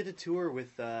 I did a tour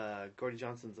with Gordie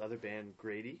Johnson's other band,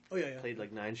 Grady. Oh yeah. Played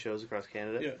like 9 shows across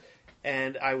Canada. Yeah.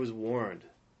 And I was warned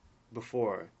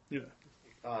before. Yeah.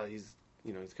 He's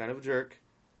kind of a jerk.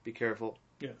 Be careful.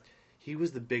 Yeah. He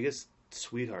was the biggest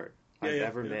sweetheart I've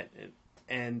ever met,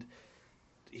 and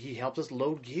he helped us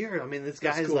load gear. I mean, this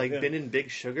guy's cool, been in Big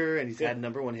Sugar, and he's had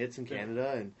 #1 hits in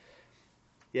Canada,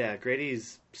 and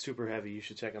Grady's super heavy. You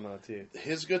should check him out too.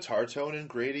 His guitar tone in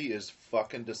Grady is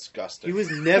fucking disgusting. He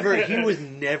was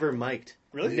never mic'd.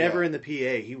 Really? Never in the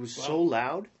PA. He was so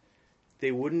loud,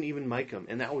 they wouldn't even mic him,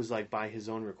 and that was like by his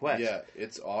own request. Yeah,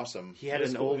 it's awesome. He had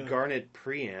an old Garnet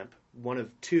preamp, one of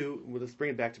 2. Well, let's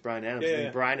bring it back to Bryan Adams.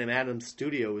 And Bryan and Adams'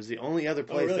 studio was the only other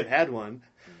place that had one.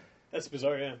 That's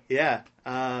bizarre, yeah. Yeah.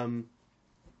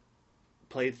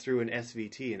 Played through an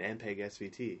SVT, an Ampeg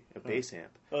SVT, a bass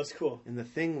amp. Oh, that's cool. And the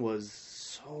thing was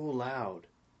so loud.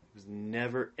 It was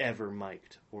never, ever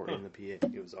mic'd or in the PA.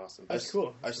 It was awesome. That's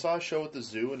cool. I saw a show at the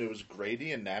zoo, and it was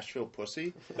Grady and Nashville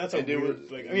Pussy. That's a weird...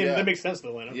 that makes sense,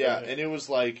 though. Yeah, and it was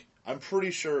like... I'm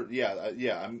pretty sure,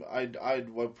 I'd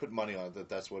put money on it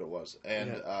that's what it was.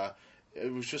 And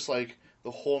it was just like, the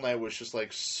whole night was just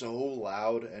like so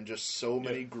loud and just so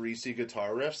many greasy guitar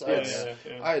riffs.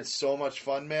 I had so much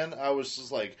fun, man. I was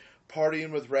just like partying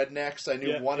with rednecks. I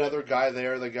knew one other guy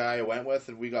there, the guy I went with,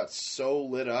 and we got so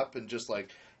lit up and just like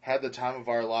had the time of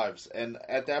our lives. And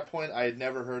at that point, I had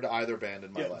never heard either band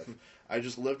in my life. I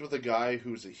just lived with a guy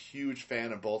who's a huge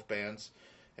fan of both bands.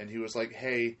 And he was like,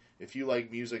 hey, if you like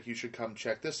music, you should come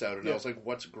check this out. And I was like,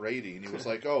 what's Grady? And he was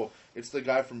like, oh, it's the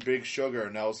guy from Big Sugar.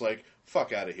 And I was like,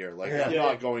 fuck out of here. Like, I'm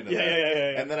not going to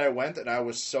that. And then I went, and I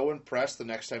was so impressed. The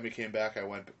next time he came back, I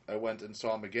went and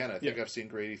saw him again. I think I've seen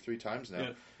Grady 3 times now.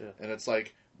 And it's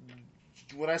like...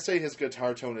 When I say his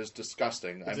guitar tone is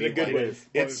disgusting, I mean, in a good way.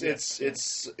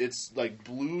 It's like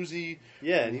bluesy,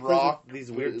 and he rock. Plays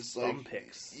with these weird thumb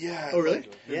picks. Yeah. Oh, really?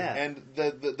 Like, and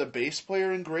the bass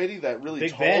player in Grady, that really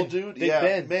Big tall Ben. dude. Big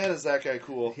Ben. Man, is that guy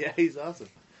cool? Yeah, he's awesome.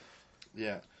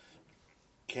 Yeah.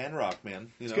 Can rock,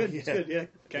 man. It's good. It's good. Yeah.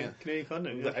 Canadian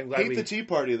continent. Yeah. I'm glad Hate the Tea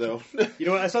Party though. You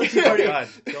know what? I saw the Tea Party. God,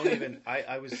 don't even.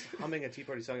 I was humming a Tea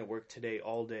Party song at work today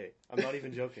all day. I'm not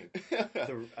even joking.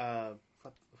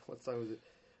 What song was it?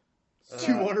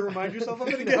 Do you want to remind yourself of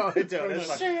it again? No, I don't.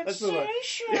 Let's move on.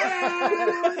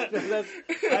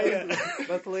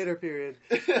 That's the later period.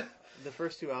 The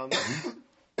first 2 albums.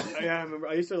 I remember.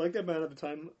 I used to like that band at the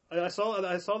time. I saw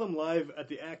them live at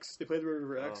the X. They played the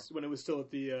River X when it was still at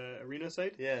the arena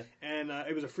site. Yeah. And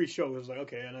it was a free show. It was like,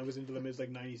 okay. And I was into them. It was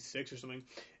like 96 or something.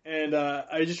 And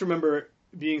I just remember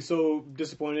being so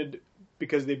disappointed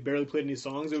because they barely played any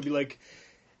songs. It would be like...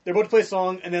 They're about to play a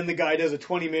song, and then the guy does a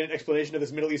 20-minute explanation of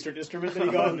this Middle Eastern instrument that he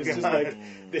got, and it's just like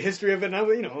the history of it. Now,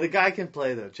 the guy can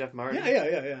play though, Jeff Martin.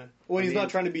 Yeah. When he's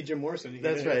not trying to be Jim Morrison.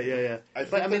 That's right. Yeah. I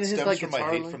think that stems from my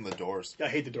hate from the Doors. I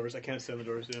hate the Doors. I can't stand the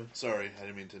Doors. Yeah. Sorry, I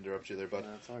didn't mean to interrupt you there, but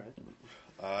that's all right.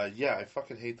 I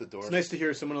fucking hate the Doors. It's nice to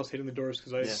hear someone else hating the Doors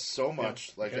because I so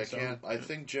much. Like I can't. I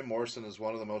think Jim Morrison is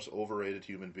one of the most overrated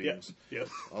human beings. Yeah.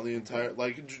 On the entire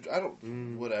I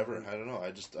don't whatever. I don't know. I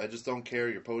just don't care.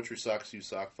 Your poetry sucks. You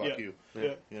suck. Fuck you.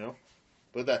 Yeah. You know.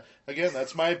 But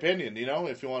that's my opinion. You know,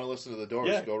 if you want to listen to the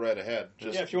Doors, go right ahead.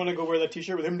 If you want to go wear that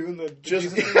T-shirt with him doing the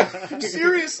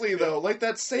seriously though, like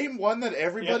that same one that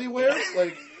everybody wears.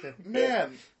 Like,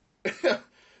 man.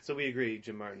 So we agree,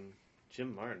 Jeff Martin.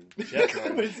 Jim Martin from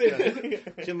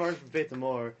Faith No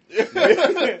More.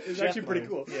 It's actually pretty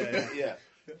cool. Yeah.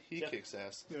 He kicks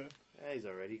ass. Yeah, he's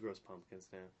alright. He grows pumpkins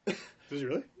now. Does he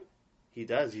really? He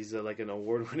does. He's like an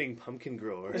award-winning pumpkin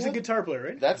grower. He's a guitar player,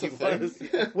 right? That's a thing.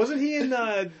 Wasn't he in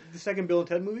the second Bill and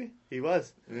Ted movie? He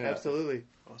was. Yeah. Absolutely.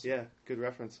 Awesome. Yeah, good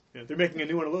reference. Yeah, they're making a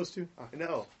new one of those too. I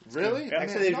know. Really? Yeah.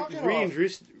 Actually, they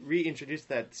reintroduced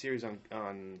that series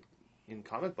in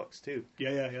comic books too.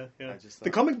 Yeah. The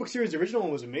comic book series, the original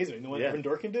one was amazing. The one Evan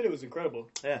Dorkin did, it was incredible.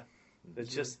 Yeah.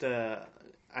 It's just I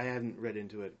hadn't read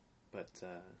into it, but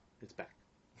it's back.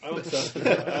 I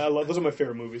love those are my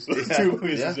favorite movies. Those 2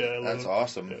 movies. Yeah, that's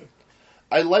awesome. Yeah.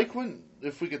 I like when,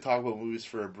 if we could talk about movies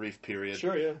for a brief period.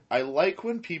 Sure, yeah. I like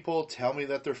when people tell me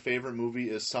that their favorite movie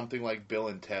is something like Bill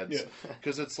and Ted's.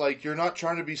 Because it's like, you're not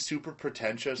trying to be super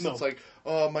pretentious. No. It's like,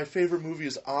 oh, my favorite movie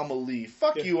is Amelie.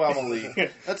 Fuck you,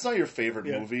 Amelie. That's not your favorite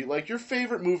movie. Like, your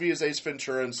favorite movie is Ace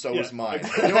Ventura and so is mine.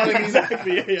 You know what I mean?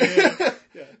 Exactly,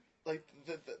 yeah.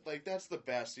 Like, that's the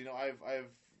best. You know, I've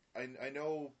I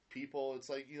know people. It's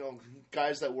like, you know,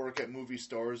 guys that work at movie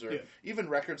stores or even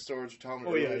record stores are telling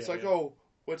me. It's like, oh,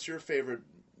 what's your favorite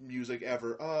music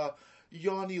ever?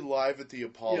 Yanni Live at the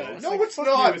Apollo. Yeah, no, like, it's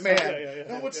not, man.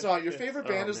 No, it's not. Your favorite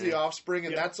band is The Offspring,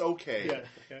 and that's okay.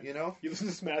 You know? You listen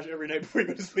to Smash every night before you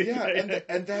go to sleep.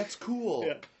 And that's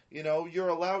cool. You know, you're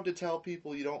allowed to tell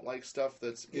people you don't like stuff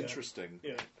that's interesting.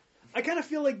 I kind of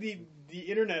feel like the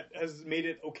internet has made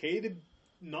it okay to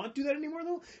not do that anymore,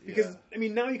 though. Because, I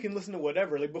mean, now you can listen to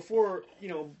whatever. Like, before, you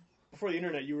know... Before the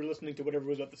internet, you were listening to whatever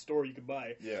was at the store you could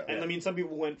buy. And I mean, some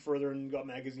people went further and got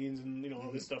magazines and, you know,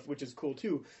 all this stuff, which is cool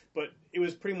too. But it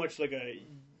was pretty much like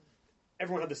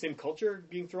everyone had the same culture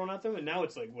being thrown at them, and now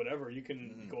it's like whatever, you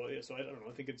can go. So I don't know.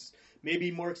 I think it's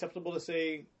maybe more acceptable to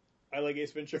say I like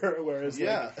Ace Ventura, whereas like,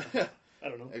 I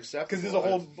don't know, because there's a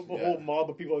whole mob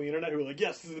of people on the internet who are like,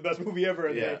 yes, this is the best movie ever,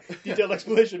 and detailed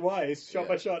explanation why, shot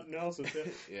by shot analysis.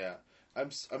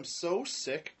 I'm so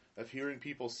sick of hearing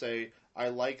people say, I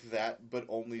like that, but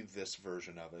only this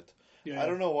version of it. I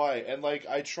don't know why. And, like,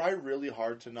 I try really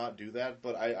hard to not do that,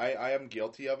 but I am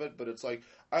guilty of it. But it's like,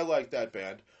 I like that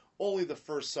band. Only the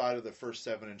first side of the first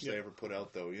 7-inch they ever put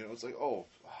out, though. You know, it's like, oh,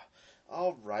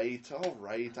 all right,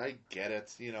 I get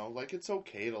it. You know, like, it's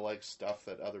okay to like stuff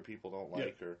that other people don't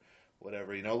like or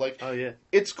whatever, you know? Like,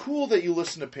 it's cool that you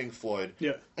listen to Pink Floyd.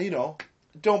 You know,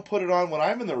 don't put it on when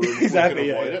I'm in the room if we can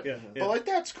avoid it. But, like,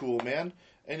 that's cool, man.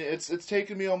 And it's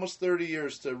taken me almost 30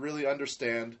 years to really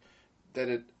understand that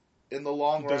in the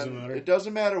long run, it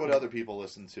doesn't matter what other people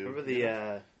listen to. Remember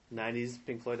the 90s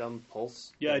Pink Floyd album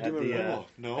Pulse? Yeah, I do remember.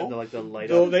 The light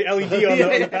the LED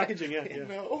on the packaging.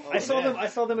 No. I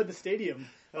saw them at the stadium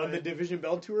on the Division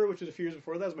Bell tour, which was a few years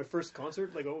before that. It was my first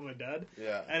concert, like, with my dad.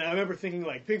 And I remember thinking,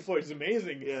 like, Pink Floyd is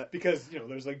amazing because, you know,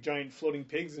 there's like giant floating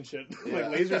pigs and shit, like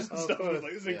lasers and stuff. I was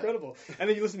like, this is incredible. And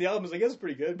then you listen to the album, it's like, it's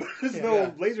pretty good, but there's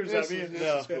no lasers at me.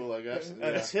 It's cool, I guess.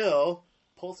 Until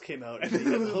Pulse came out. And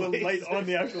then the light on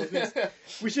the actual thing.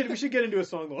 We should get into a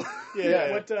song, though.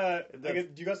 What, do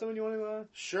you got something you want to...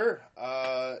 Sure.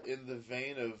 In the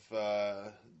vein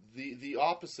of the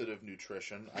opposite of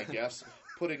nutrition, I guess,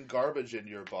 putting garbage in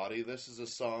your body, this is a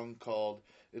song called...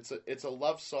 It's a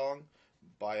love song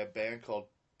by a band called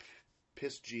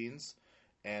Piss Jeans,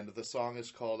 and the song is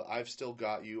called "I've Still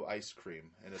Got You Ice Cream,"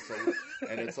 and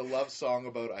it's a love song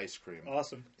about ice cream.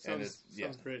 Awesome. Sounds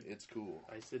great. It's cool.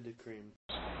 Ice into cream.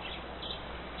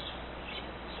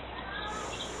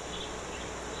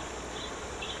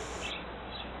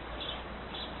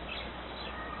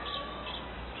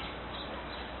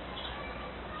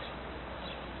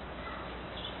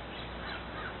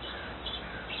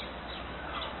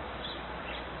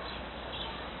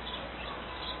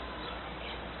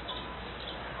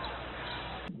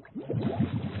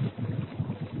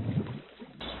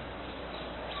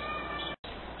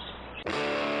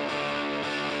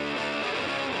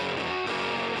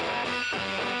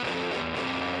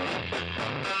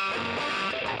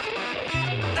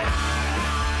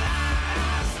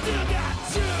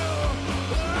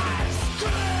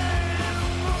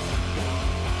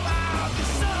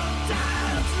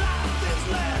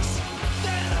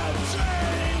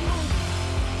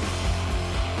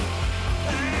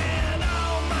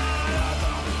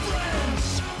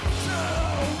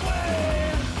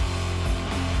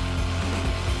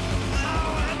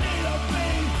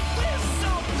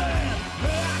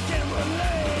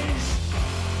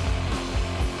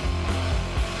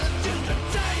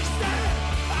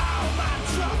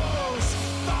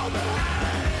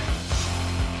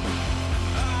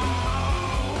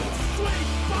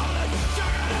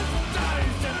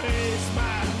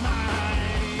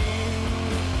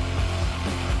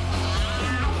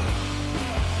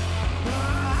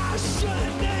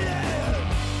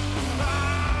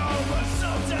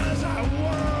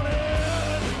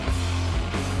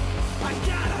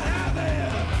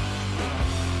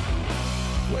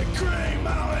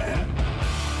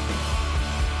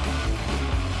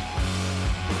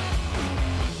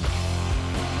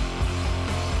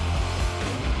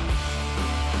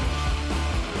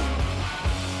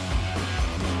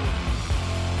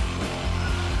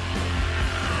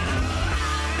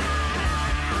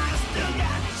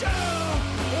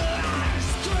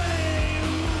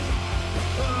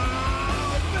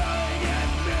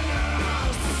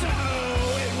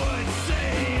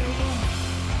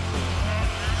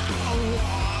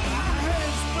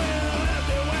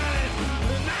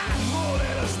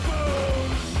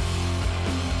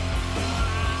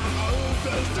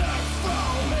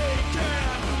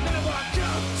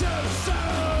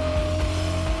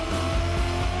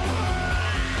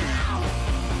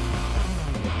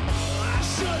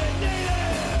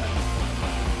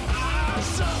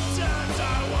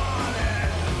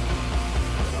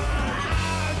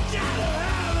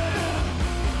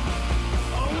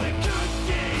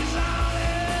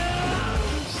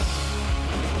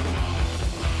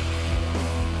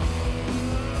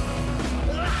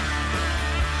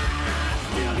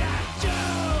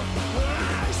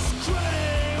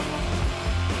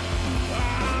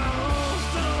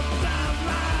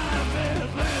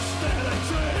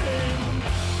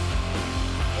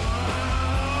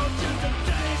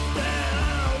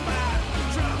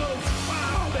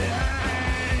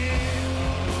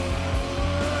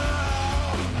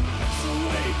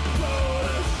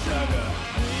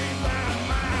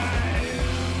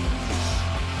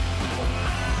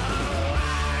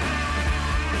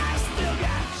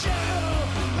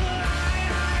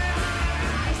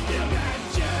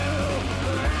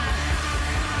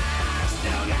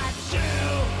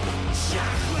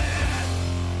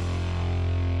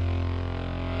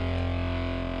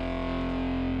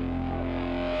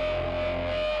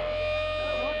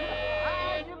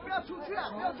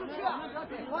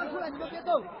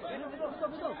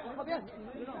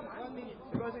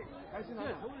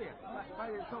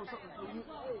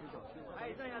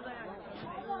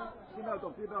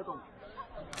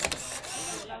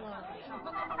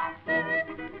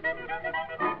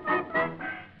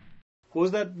 What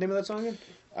was that name of that song again?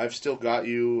 I've Still Got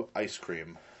You Ice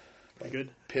Cream. Pretty good.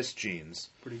 Piss Jeans.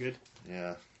 Pretty good.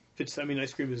 Yeah. I mean,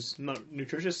 ice cream is not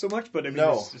nutritious so much, but I mean,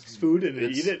 No. it's food and you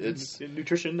It's- eat it. it's- and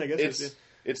nutrition, I guess.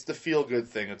 It's the feel good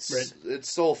thing. It's Right. it's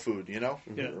soul food, you know.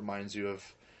 Yeah. It reminds you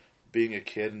of being a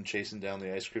kid and chasing down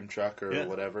the ice cream truck or Yeah.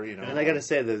 whatever, you know. And I gotta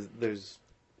say,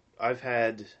 I've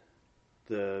had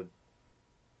the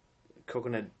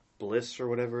coconut bliss or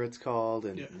whatever it's called,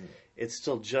 and it's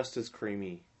still just as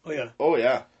creamy. Oh yeah. Oh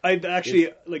yeah. I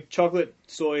actually like chocolate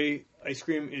soy ice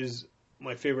cream is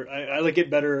my favorite. I like it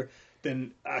better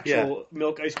than actual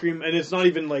milk ice cream, and it's not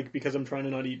even like because I'm trying to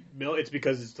not eat milk. It's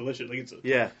because it's delicious. Like it's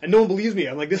and no one believes me.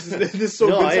 I'm like this is so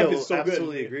no, good. I Stuff is so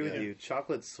absolutely good. agree with you.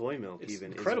 Chocolate soy milk It's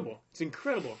even incredible. It's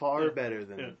incredible. Far better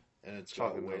than and it's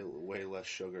got chocolate way less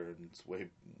sugar and it's way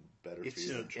better It's for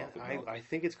you than chocolate milk. I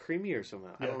think it's creamier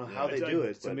somehow. I Yeah. don't know how they It's- do it.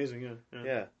 it's but amazing,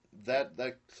 yeah. That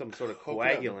some sort of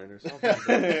coconut- coagulant or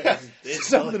something. It's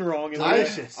something wrong.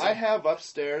 I have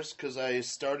upstairs because I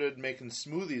started making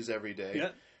smoothies every day. Yeah.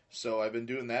 So I've been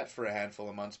doing that for a handful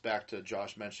of months. Back to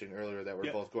Josh mentioning earlier that we're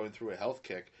Yeah. both going through a health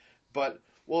kick, but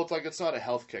it's not a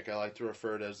health kick. I like to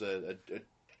refer it as a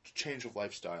change of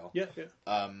lifestyle. Yeah,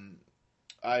 yeah.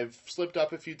 I've slipped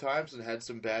up a few times and had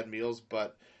some bad meals,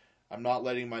 but I'm not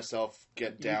letting myself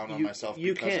get down on myself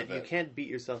because of it. You can't beat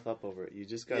yourself up over it. You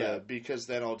just gotta... Yeah, because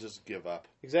then I'll just give up.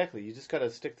 Exactly. You just gotta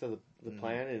stick to the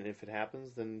plan, and if it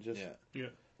happens, then just... Yeah.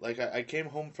 Like, I came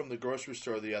home from the grocery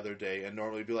store the other day and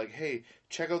normally be like, hey,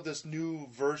 check out this new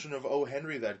version of O.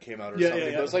 Henry that came out or something.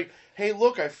 Yeah. But I was like, hey,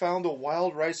 look, I found a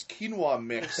wild rice quinoa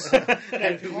mix at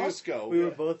Costco. We were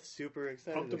both super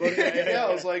excited. Pumped about it. Yeah,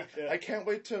 I was like, I can't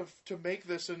wait to make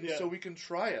this and so we can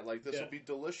try it. Like, this will be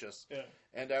delicious. Yeah.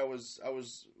 And I was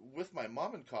with my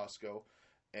mom in Costco,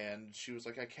 and she was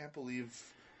like, I can't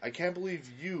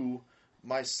believe you,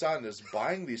 my son, is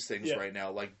buying these things right now.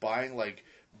 Like, buying, like,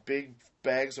 big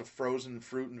bags of frozen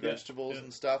fruit and vegetables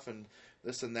and stuff and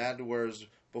this and that, whereas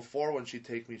before when she'd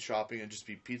take me shopping and just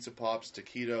be pizza pops,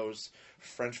 taquitos,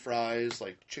 french fries,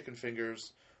 like chicken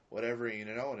fingers, whatever, you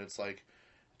know, and it's like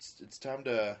it's time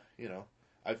to, you know,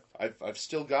 I've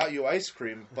still got you ice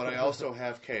cream, but I also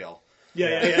have kale.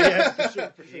 Yeah. For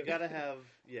sure. You gotta have,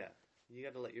 you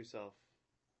gotta let yourself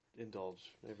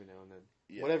indulge every now and then.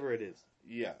 Yeah. Whatever it is.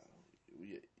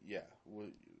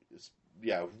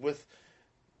 With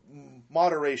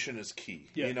moderation is key,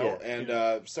 you know.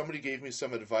 And somebody gave me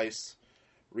some advice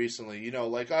recently. You know,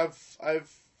 like I've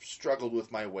struggled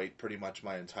with my weight pretty much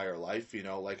my entire life. You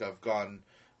know, like I've gone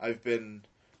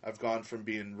from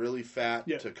being really fat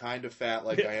to kind of fat,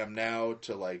 like I am now,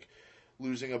 to like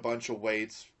losing a bunch of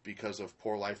weight because of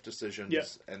poor life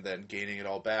decisions, and then gaining it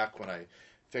all back when I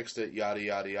fixed it. Yada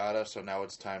yada yada. So now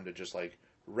it's time to just like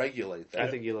regulate that. I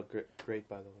think you look great,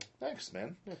 by the way. Thanks,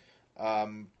 man.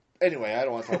 Anyway, I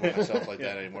don't want to talk about myself like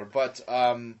that anymore. But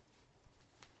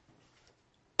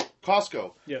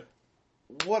Costco. Yeah.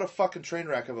 What a fucking train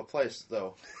wreck of a place,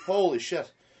 though. Holy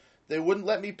shit. They wouldn't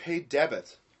let me pay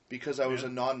debit because I was a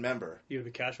non-member. You have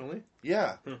a cash only?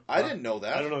 Yeah. I didn't know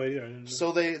that. I don't know either.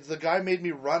 So the guy made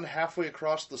me run halfway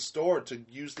across the store to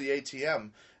use the ATM.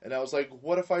 And I was like,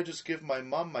 what if I just give my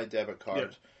mom my debit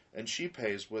card? And she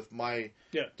pays with my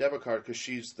debit card because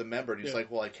she's the member. And he's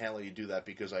like, well, I can't let you do that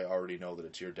because I already know that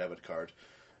it's your debit card.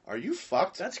 Are you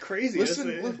fucked? That's crazy. Listen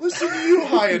to you,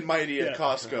 high and mighty at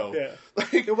Costco. Yeah.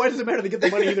 Like, why does it matter? They get the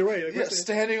money either way. Like,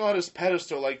 standing on his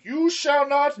pedestal, like, you shall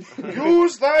not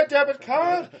use thy debit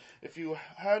card if you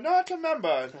are not a member.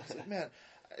 And I was like, man,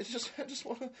 I just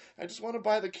want to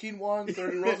buy the quinoa and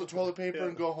 30 rolls of toilet paper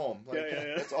and go home. Like,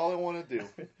 that's all I want to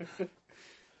do.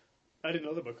 I didn't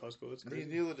know that about Costco. That's crazy.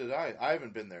 Neither did I. I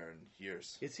haven't been there in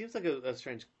years. It seems like a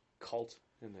strange cult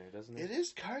in there, doesn't it? It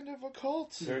is kind of a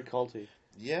cult. Very culty.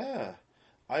 Yeah,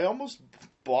 I almost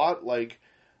bought like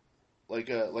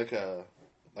a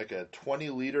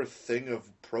 20-liter thing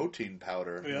of protein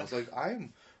powder. And I was like,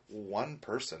 I'm one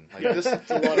person. Like this, it's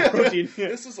a lot of protein.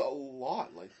 This is a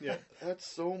lot. Like that's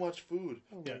so much food.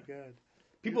 Oh my god.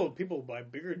 People buy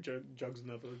bigger jugs than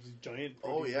that. These giant.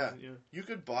 Oh yeah. You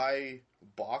could buy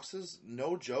boxes,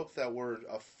 no joke, that were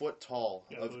a foot tall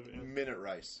of minute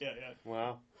rice. Yeah.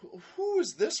 Wow. Who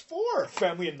is this for?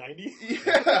 Family of 90.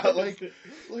 Yeah,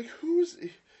 like who's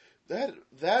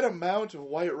that amount of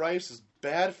white rice is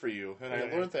bad for you, and I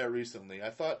learned that recently.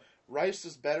 I thought rice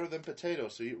is better than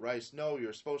potatoes, so eat rice. No,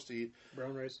 you're supposed to eat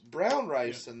brown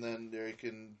rice, and then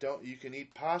you can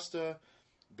eat pasta,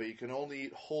 but you can only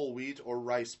eat whole wheat or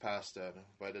rice pasta.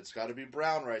 But it's got to be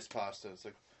brown rice pasta. It's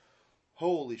like,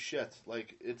 holy shit!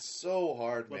 Like, it's so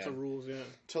hard, man. Lots of rules, yeah.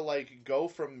 To like go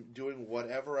from doing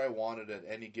whatever I wanted at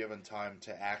any given time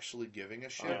to actually giving a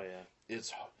shit. Oh yeah.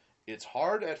 It's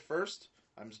hard at first.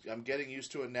 I'm getting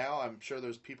used to it now. I'm sure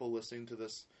there's people listening to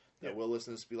this that will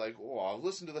listen to this be like, oh, I'll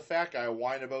listen to the fat guy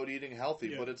whine about eating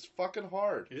healthy, but it's fucking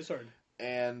hard. It is hard.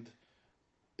 And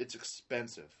it's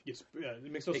expensive. It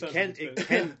makes no sense.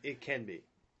 It can be.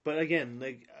 But again,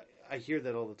 like, I hear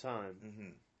that all the time. Mm-hmm.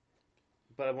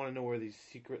 But I want to know where these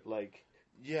secret, like...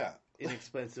 Yeah.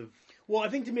 Inexpensive... Well, I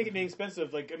think to make it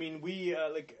inexpensive, like, I mean, we,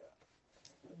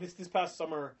 this past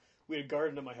summer... We had a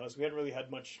garden at my house. We hadn't really had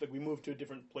much. Like, we moved to a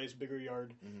different place, bigger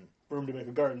yard, room to make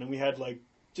a garden, and we had like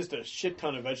just a shit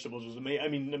ton of vegetables. It was amazing. I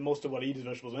mean, most of what I eat is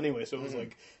vegetables anyway. So it was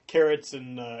like carrots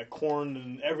and corn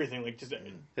and everything, like just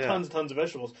tons of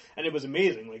vegetables, and it was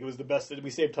amazing. Like, it was the best. We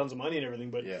saved tons of money and everything,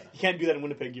 but you can't do that in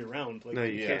Winnipeg year round. Like, no,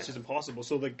 you can't. It's just impossible.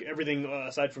 So like everything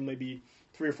aside from maybe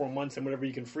 3 or 4 months and whatever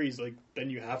you can freeze, like then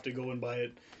you have to go and buy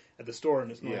it at the store,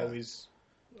 and it's not always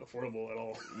affordable at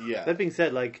all. Yeah. That being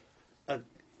said, like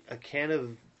a can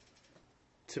of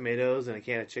tomatoes and a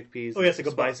can of chickpeas, like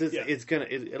a spices, buck,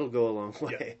 it'll go a long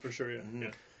way. Yeah, for sure,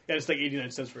 yeah. It's like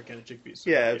 89 cents for a can of chickpeas.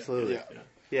 So, yeah, absolutely.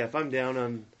 Yeah, if I'm down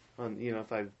on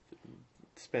if I've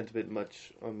spent a bit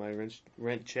much on my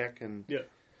rent check and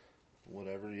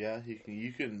whatever,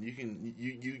 you can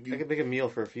I can make a meal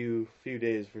for a few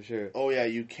days for sure. Oh yeah,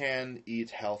 you can eat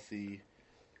healthy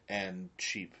and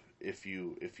cheap if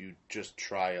you just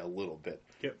try a little bit.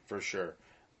 Yep. For sure.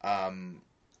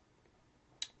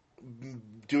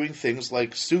 Doing things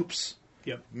like soups.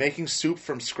 Yep. Making soup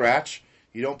from scratch.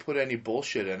 You don't put any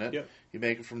bullshit in it. Yep. You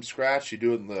make it from scratch. You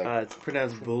do it in the... it's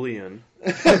pronounced bouillon.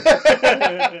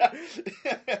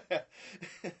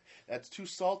 That's too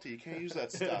salty. You can't use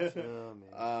that stuff.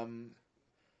 Oh, man.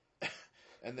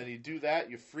 And then you do that.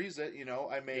 You freeze it. You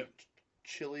know, I make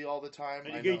chili all the time.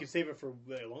 And you can save it for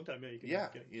a long time. Yeah,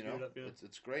 you can it up,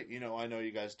 it's great. You know, I know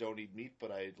you guys don't eat meat, but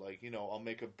I like, you know, I'll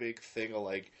make a big thing of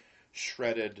like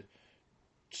shredded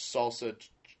salsa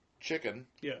chicken.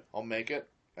 Yeah. I'll make it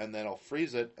and then I'll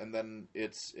freeze it, and then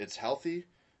it's healthy,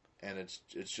 and it's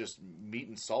just meat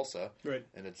and salsa. Right.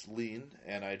 And it's lean,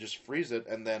 and I just freeze it,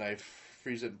 and then I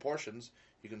freeze it in portions.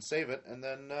 You can save it, and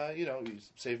then you know, you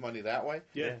save money that way.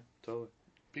 Yeah, totally.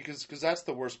 Because that's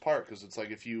the worst part. Because it's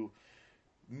like, if you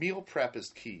meal prep is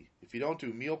key. If you don't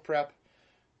do meal prep,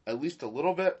 at least a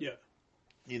little bit,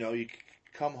 you know, you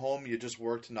come home, you just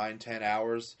worked 9-10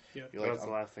 hours. Yeah, you're like, that's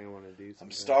the last thing I want to do.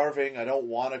 I'm starving. I don't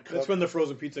want to cook. That's when the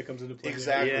frozen pizza comes into play.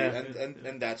 Exactly,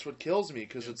 and that's what kills me,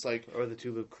 because it's like, or the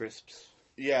tube of crisps.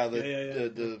 Yeah,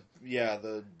 the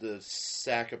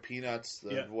sack of peanuts,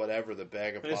 whatever, the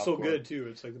bag of popcorn. It's so good too.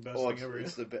 It's like the best thing ever.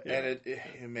 It's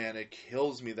and it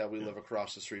kills me that we live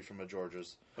across the street from a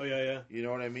George's. Oh yeah. You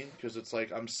know what I mean? Because it's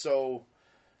like, I'm so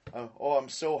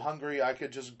hungry. I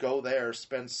could just go there,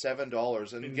 spend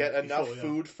 $7, and get enough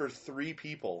food for 3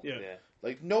 people. Yeah.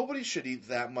 Like, nobody should eat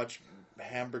that much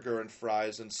hamburger and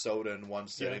fries and soda in one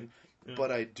sitting,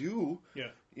 but I do. Yeah.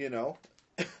 You know.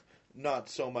 Not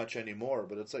so much anymore,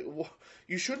 but it's like, well,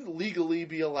 you shouldn't legally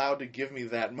be allowed to give me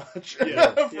that much for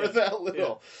that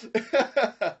little.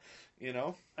 Yeah. You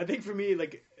know? I think for me,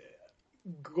 like,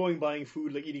 buying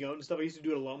food, like eating out and stuff, I used to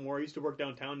do it a lot more. I used to work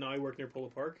downtown. Now I work near Polo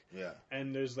Park. Yeah.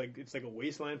 And there's like, it's like a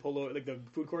wasteland Polo, like the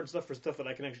food court and stuff for stuff that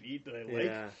I can actually eat that I like.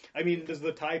 Yeah. I mean, there's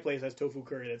the Thai place has tofu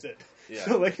curry. That's it. Yeah.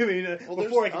 So like, I mean,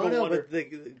 before I can go wander,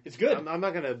 it's good. I'm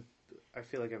not gonna. I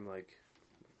feel like I'm like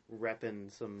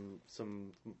repping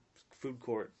some food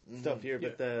court stuff here,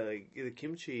 but the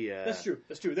kimchi. That's true.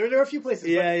 There are a few places.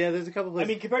 Yeah, there's a couple places.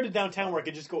 I mean, compared to downtown, where I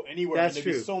could just go anywhere. That's and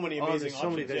true. There's so many amazing options. So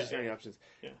many vegetarian options.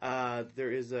 Yeah.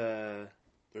 There's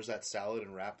that salad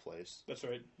and wrap place. That's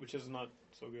right, which is not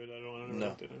so good. I don't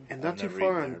know. And not too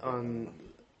far on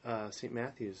St.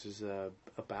 Matthews, there's a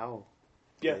bao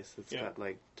place that's got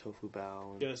like tofu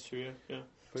bao. Yeah, that's true. Yeah.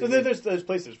 So there's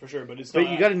places for sure, but it's. But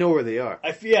you got to know where they are.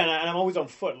 And I'm always on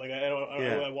foot. Like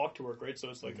I walk to work, right? So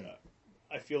it's like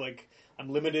I feel like I'm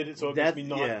limited, so it makes me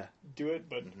not do it.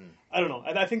 But I don't know.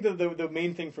 I think the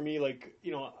main thing for me, like,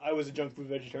 you know, I was a junk food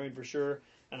vegetarian for sure,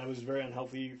 and I was very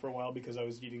unhealthy for a while because I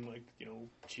was eating, like, you know,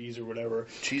 cheese or whatever.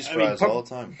 Cheese fries all the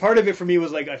time. Part of it for me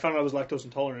was like I found out I was lactose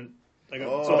intolerant. Like,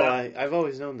 I've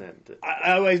always known that.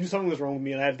 I always knew something was wrong with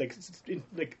me, and I had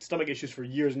like stomach issues for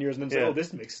years and years, and then said, "Oh,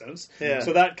 this makes sense." Yeah.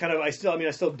 So that kind of, I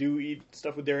still do eat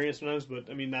stuff with dairy sometimes, but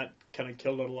I mean that kind of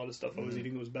killed out a lot of stuff I was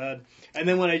eating that was bad. And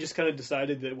then when I just kind of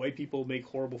decided that white people make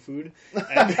horrible food,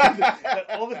 and that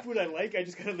all the food I like, I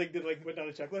just kind of went down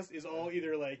a checklist, is all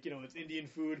either like, you know, it's Indian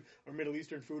food or Middle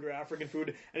Eastern food or African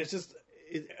food, and it's just,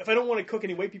 if I don't want to cook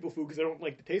any white people food because I don't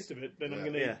like the taste of it, then I'm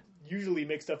gonna usually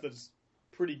make stuff that's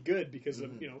pretty good because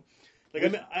of, you know,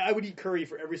 like I would eat curry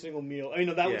for every single meal. I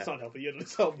mean, that's not healthy in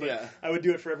itself, but I would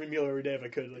do it for every meal every day if I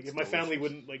could. Like, if my family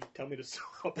wouldn't like tell me to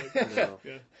stop. Like,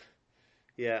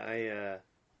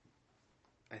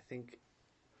 I think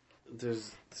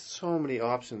there's so many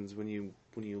options when you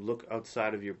look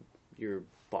outside of your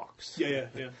box. Yeah.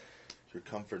 Your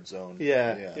comfort zone.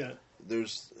 Yeah.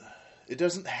 It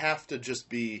doesn't have to just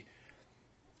be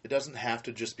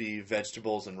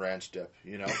vegetables and ranch dip,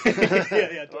 you know?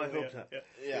 Totally.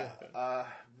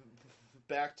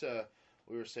 Back to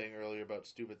we were saying earlier about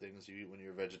stupid things you eat when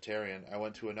you're a vegetarian. I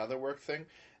went to another work thing,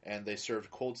 and they served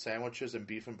cold sandwiches and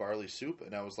beef and barley soup,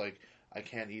 and I was like, I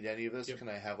can't eat any of this. Yep. Can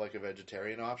I have like a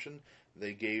vegetarian option?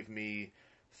 They gave me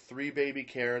 3 baby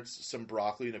carrots, some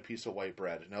broccoli, and a piece of white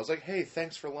bread. And I was like, hey,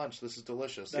 thanks for lunch. This is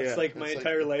delicious. That's like my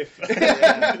entire life.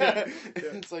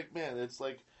 It's like, man, it's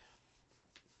like,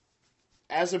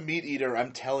 as a meat eater,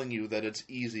 I'm telling you that it's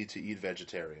easy to eat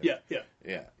vegetarian. Yeah.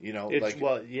 You know,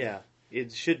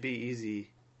 it should be easy,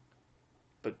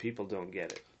 but people don't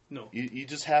get it. No. You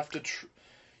just have to...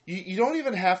 You don't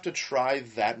even have to try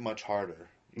that much harder.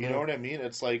 You know what I mean?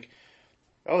 It's like...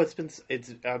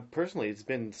 personally, it's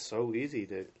been so easy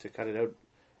to cut it out.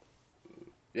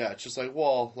 Yeah, it's just like,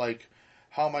 well, like,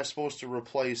 how am I supposed to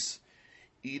replace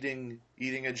eating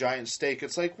a giant steak?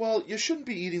 It's like, well, you shouldn't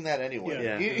be eating that anyway.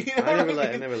 Yeah. You know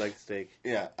I never liked steak.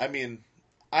 Yeah, I mean,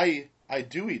 I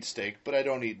do eat steak, but I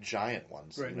don't eat giant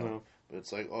ones. Right. You know? No. But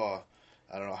it's like, oh,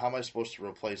 I don't know. How am I supposed to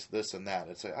replace this and that?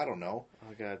 It's like, I don't know.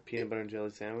 Oh god, peanut butter and jelly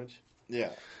sandwich.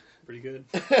 Yeah. Pretty good.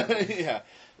 Yeah,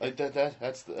 like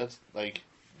that's like,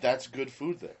 that's good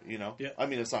food there, you know? Yeah. I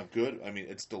mean, it's not good. I mean,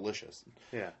 it's delicious.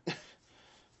 Yeah.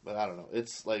 But I don't know.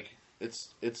 It's like,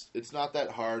 it's not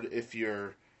that hard if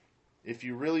you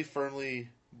really firmly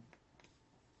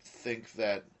think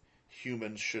that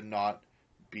humans should not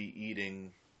be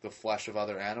eating the flesh of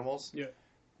other animals. Yeah.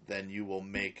 Then you will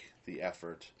make the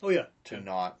effort. Oh yeah. To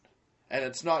not, and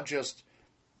it's not just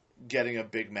getting a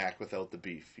Big Mac without the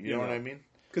beef. You know what I mean?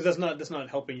 Because that's not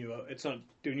helping you out. It's not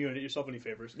doing you and yourself any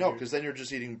favors. No, because then you're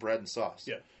just eating bread and sauce.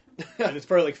 Yeah. And it's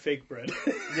probably like fake bread.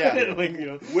 Yeah. Like, you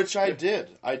know. Which I did.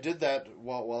 I did that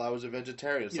while I was a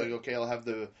vegetarian. It's like, okay, I'll have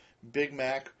the Big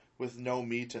Mac with no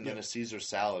meat and then a Caesar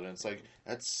salad. And it's like,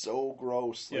 that's so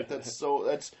gross. Like,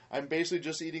 I'm basically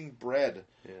just eating bread.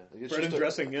 Yeah. Like, it's bread and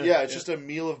dressing, Yeah, it's just a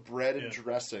meal of bread and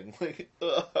dressing. Like,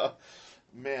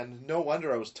 man, no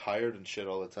wonder I was tired and shit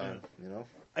all the time, you know?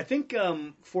 I think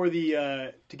for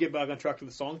the to get back on track to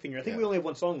the song thing here, I think we only have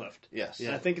one song left. Yes.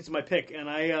 And I think it's my pick. And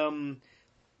I'm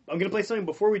going to play something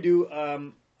before we do.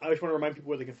 I just want to remind people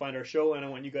where they can find our show, and I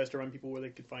want you guys to remind people where they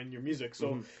can find your music.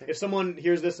 So if someone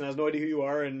hears this and has no idea who you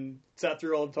are and sat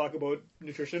through all the talk about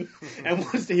nutrition and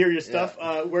wants to hear your stuff,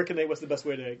 where can they? What's the best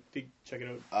way to check it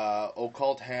out?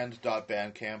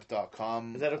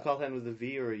 occulthand.bandcamp.com. Is that occult hand with a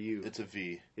V or a U? It's a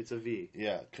V. It's a V.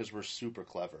 Yeah, because we're super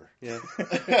clever. Yeah.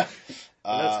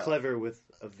 That's clever with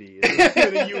a V.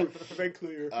 Very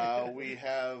clear. We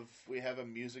have a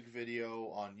music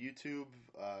video on YouTube.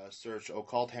 Search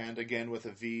Occult Hand again with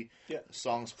a V. Yeah. The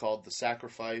song's called The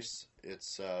Sacrifice.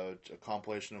 It's a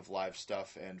compilation of live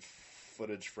stuff and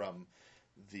footage from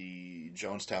the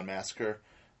Jonestown Massacre,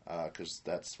 because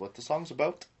that's what the song's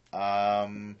about.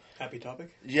 Happy topic?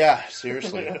 Yeah,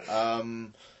 seriously.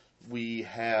 We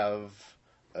have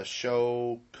a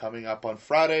show coming up on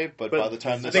Friday, but by the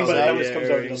time this comes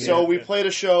out, so we played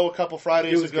a show a couple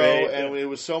Fridays ago, and it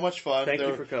was so much fun. Thank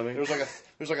you for coming.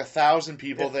 There was like 1,000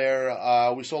 people there.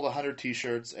 We sold 100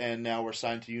 T-shirts, and now we're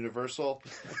signed to Universal.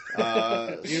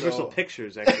 Universal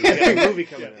Pictures, actually. We got a movie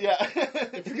coming out. Yeah.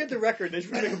 If you get the record, they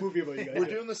should make a movie about you guys. We're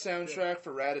doing the soundtrack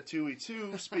for Ratatouille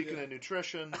 2, speaking of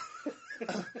nutrition.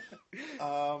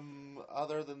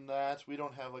 Other than that, we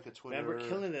don't have like a Twitter. Man, we're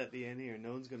killing it at the end here.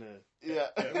 No one's gonna. Yeah.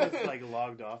 Everyone's like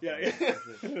logged off. Yeah.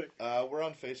 We're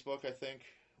on Facebook, I think.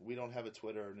 We don't have a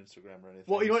Twitter or an Instagram or anything.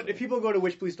 Well, you know what? If people go to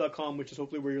witchpolice.com, which is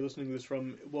hopefully where you're listening to this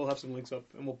from, we'll have some links up,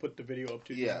 and we'll put the video up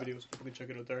to the video so people can check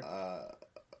it out there.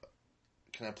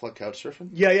 Can I plug Couchsurfing?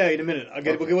 Yeah, in a minute.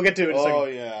 We'll get to it in a second. Oh,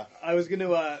 yeah. I was going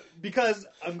to, because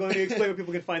I'm going to explain where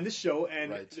people can find this show,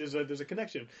 and there's a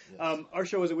connection. Yes. Our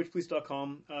show is at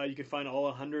witchpolice.com. You can find all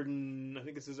 100 and, I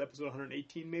think this is episode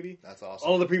 118 maybe. That's awesome.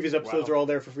 All the previous episodes are all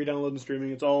there for free download and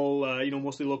streaming. It's all,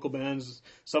 mostly local bands,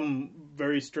 some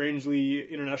very strangely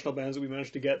international bands that we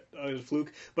managed to get as a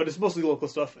fluke, but it's mostly local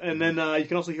stuff. And then you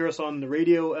can also hear us on the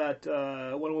radio at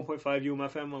 101.5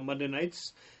 UMFM on Monday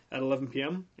nights at 11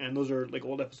 p.m. And those are like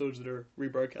old episodes that are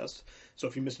rebroadcast. So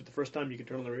if you missed it the first time, you can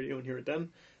turn on the radio and hear it then.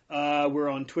 We're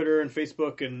on Twitter and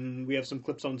Facebook, and we have some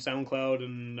clips on SoundCloud,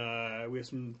 and we have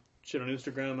some shit on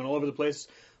Instagram and all over the place.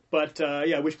 But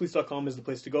witchpolice.com is the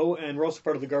place to go. And we're also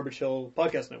part of the Garbage Hill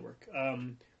Podcast Network,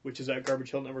 which is at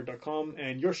garbagehillnetwork.com.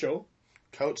 And your show,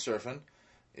 Couchsurfing,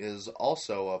 is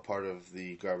also a part of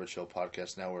the Garbage Hill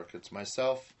Podcast Network. It's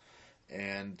myself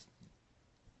and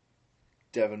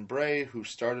Devin Bray, who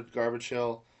started Garbage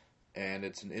Hill, and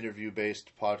it's an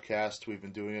interview-based podcast. We've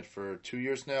been doing it for 2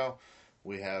 years now.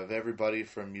 We have everybody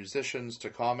from musicians to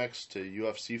comics to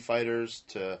UFC fighters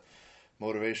to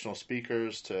motivational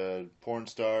speakers to porn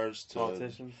stars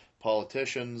to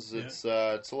politicians. Yeah.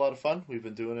 It's a lot of fun. We've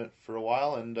been doing it for a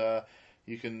while, and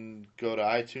you can go to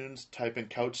iTunes, type in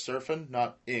Couchsurfing,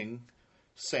 not ing,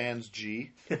 sans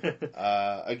G,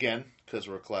 again, because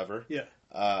we're clever. Yeah.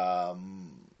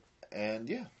 And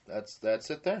yeah, that's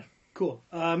it there. Cool.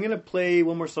 I'm going to play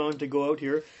one more song to go out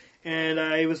here. And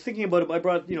I was thinking about it. I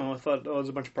brought, I thought, there's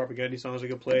a bunch of propaganda songs I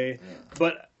could play. Yeah.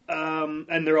 But,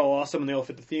 and they're all awesome and they all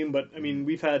fit the theme. But, I mean,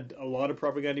 we've had a lot of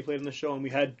propaganda played on the show. And we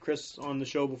had Chris on the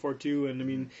show before, too. And, I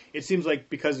mean, it seems like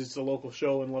because it's a local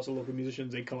show and lots of local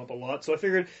musicians, they come up a lot. So I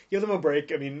figured, give them a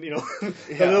break. I mean,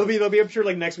 they'll be, I'm sure,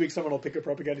 like, next week someone will pick a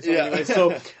propaganda song anyway.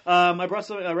 So I brought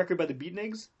a record by the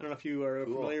Beatniks. I don't know if you are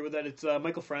familiar with that. It's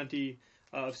Michael Franti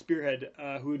of Spearhead,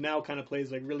 who now kind of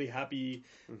plays like really happy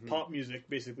pop music,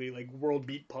 basically like world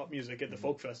beat pop music at the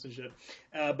Folk Fest and shit.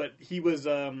 But he was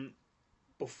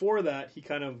before that he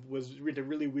kind of was into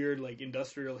really weird like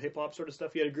industrial hip hop sort of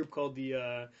stuff. He had a group called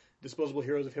the Disposable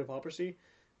Heroes of Hiphoprisy,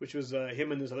 which was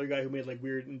him and this other guy who made like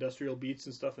weird industrial beats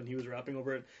and stuff, and he was rapping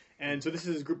over it. And so this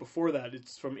is his group before that.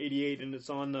 It's from '88, and it's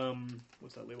on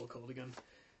what's that label called again?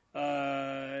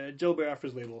 Jill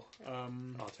Biafra's label,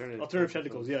 Alternative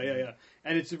Tentacles. Yeah.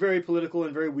 And it's very political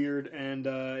and very weird, and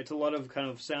it's a lot of kind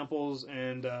of samples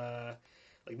and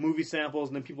like movie samples,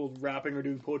 and then people rapping or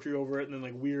doing poetry over it, and then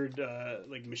like weird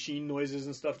like machine noises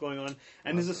and stuff going on.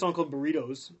 And there's a song called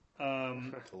Burritos,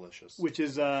 delicious, which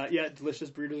is delicious.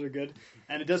 Burritos are good,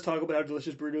 and it does talk about how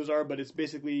delicious burritos are, but it's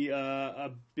basically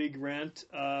a big rant,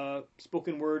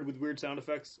 spoken word with weird sound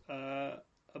effects.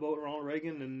 About Ronald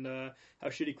Reagan and how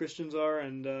shitty Christians are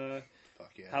and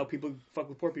how people fuck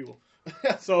with poor people.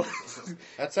 So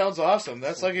that sounds awesome.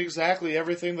 That's like exactly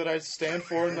everything that I stand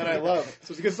for and that I love.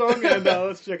 So it's a good song, and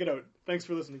let's check it out. Thanks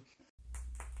for listening.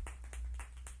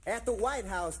 At the White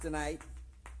House tonight,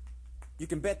 you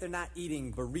can bet they're not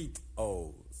eating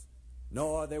burritos,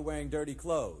 nor are they wearing dirty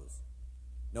clothes.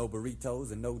 No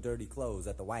burritos and no dirty clothes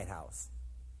at the White House.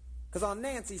 Because on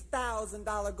Nancy's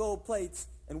 $1,000 gold plates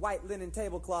and white linen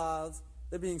tablecloths,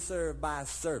 they're being served by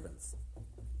servants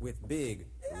with big,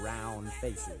 round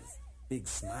faces, big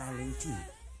smiling teeth,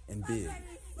 and big,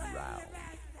 round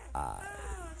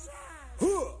eyes.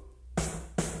 Huh!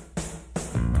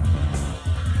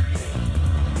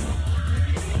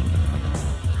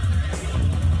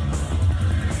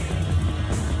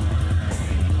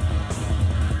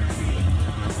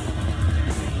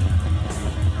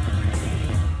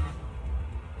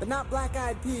 But not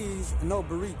black-eyed peas and no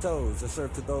burritos are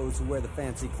served to those who wear the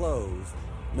fancy clothes.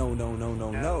 No.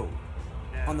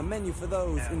 On the menu for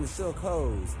those in the silk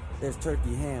hose, there's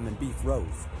turkey, ham, and beef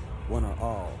roast. One or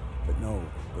all, but no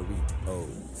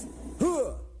burritos.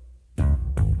 Huh!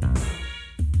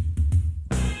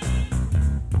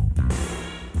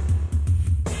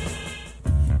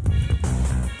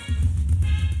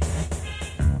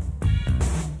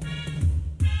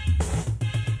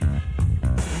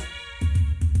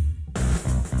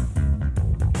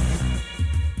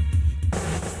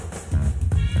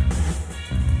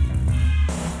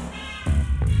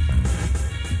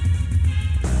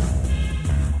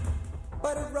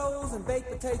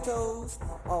 Potatoes,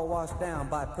 all washed down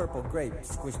by purple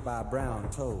grapes, squished by brown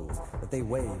toes that they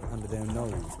wave under their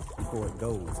nose before it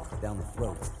goes down the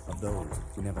throats of those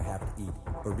who never have to eat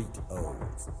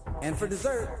burritos. And for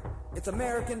dessert, it's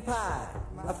American pie,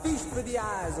 a feast for the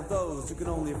eyes of those who can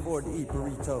only afford to eat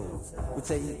burritos, which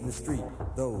they eat in the street,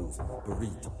 those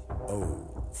burritos.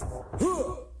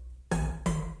 Huh!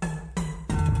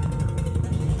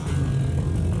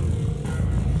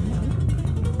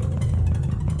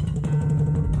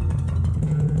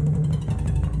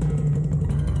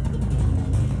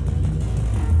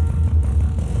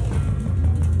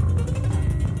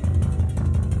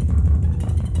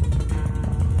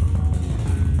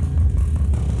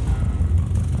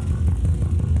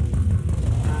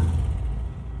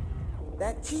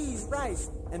 rice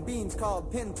and beans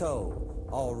called pinto,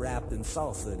 all wrapped and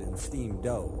salsa'd in steamed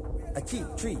dough. A cheap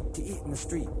treat to eat in the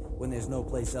street when there's no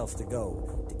place else to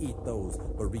go to eat those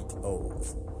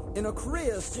burritos. In a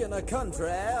Christian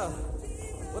country,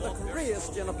 with a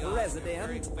Christian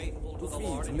president who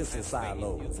feeds missile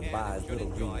silos and buys little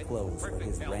green clothes for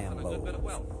his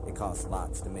Rambos. It costs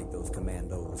lots to make those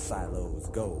commando silos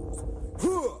goes.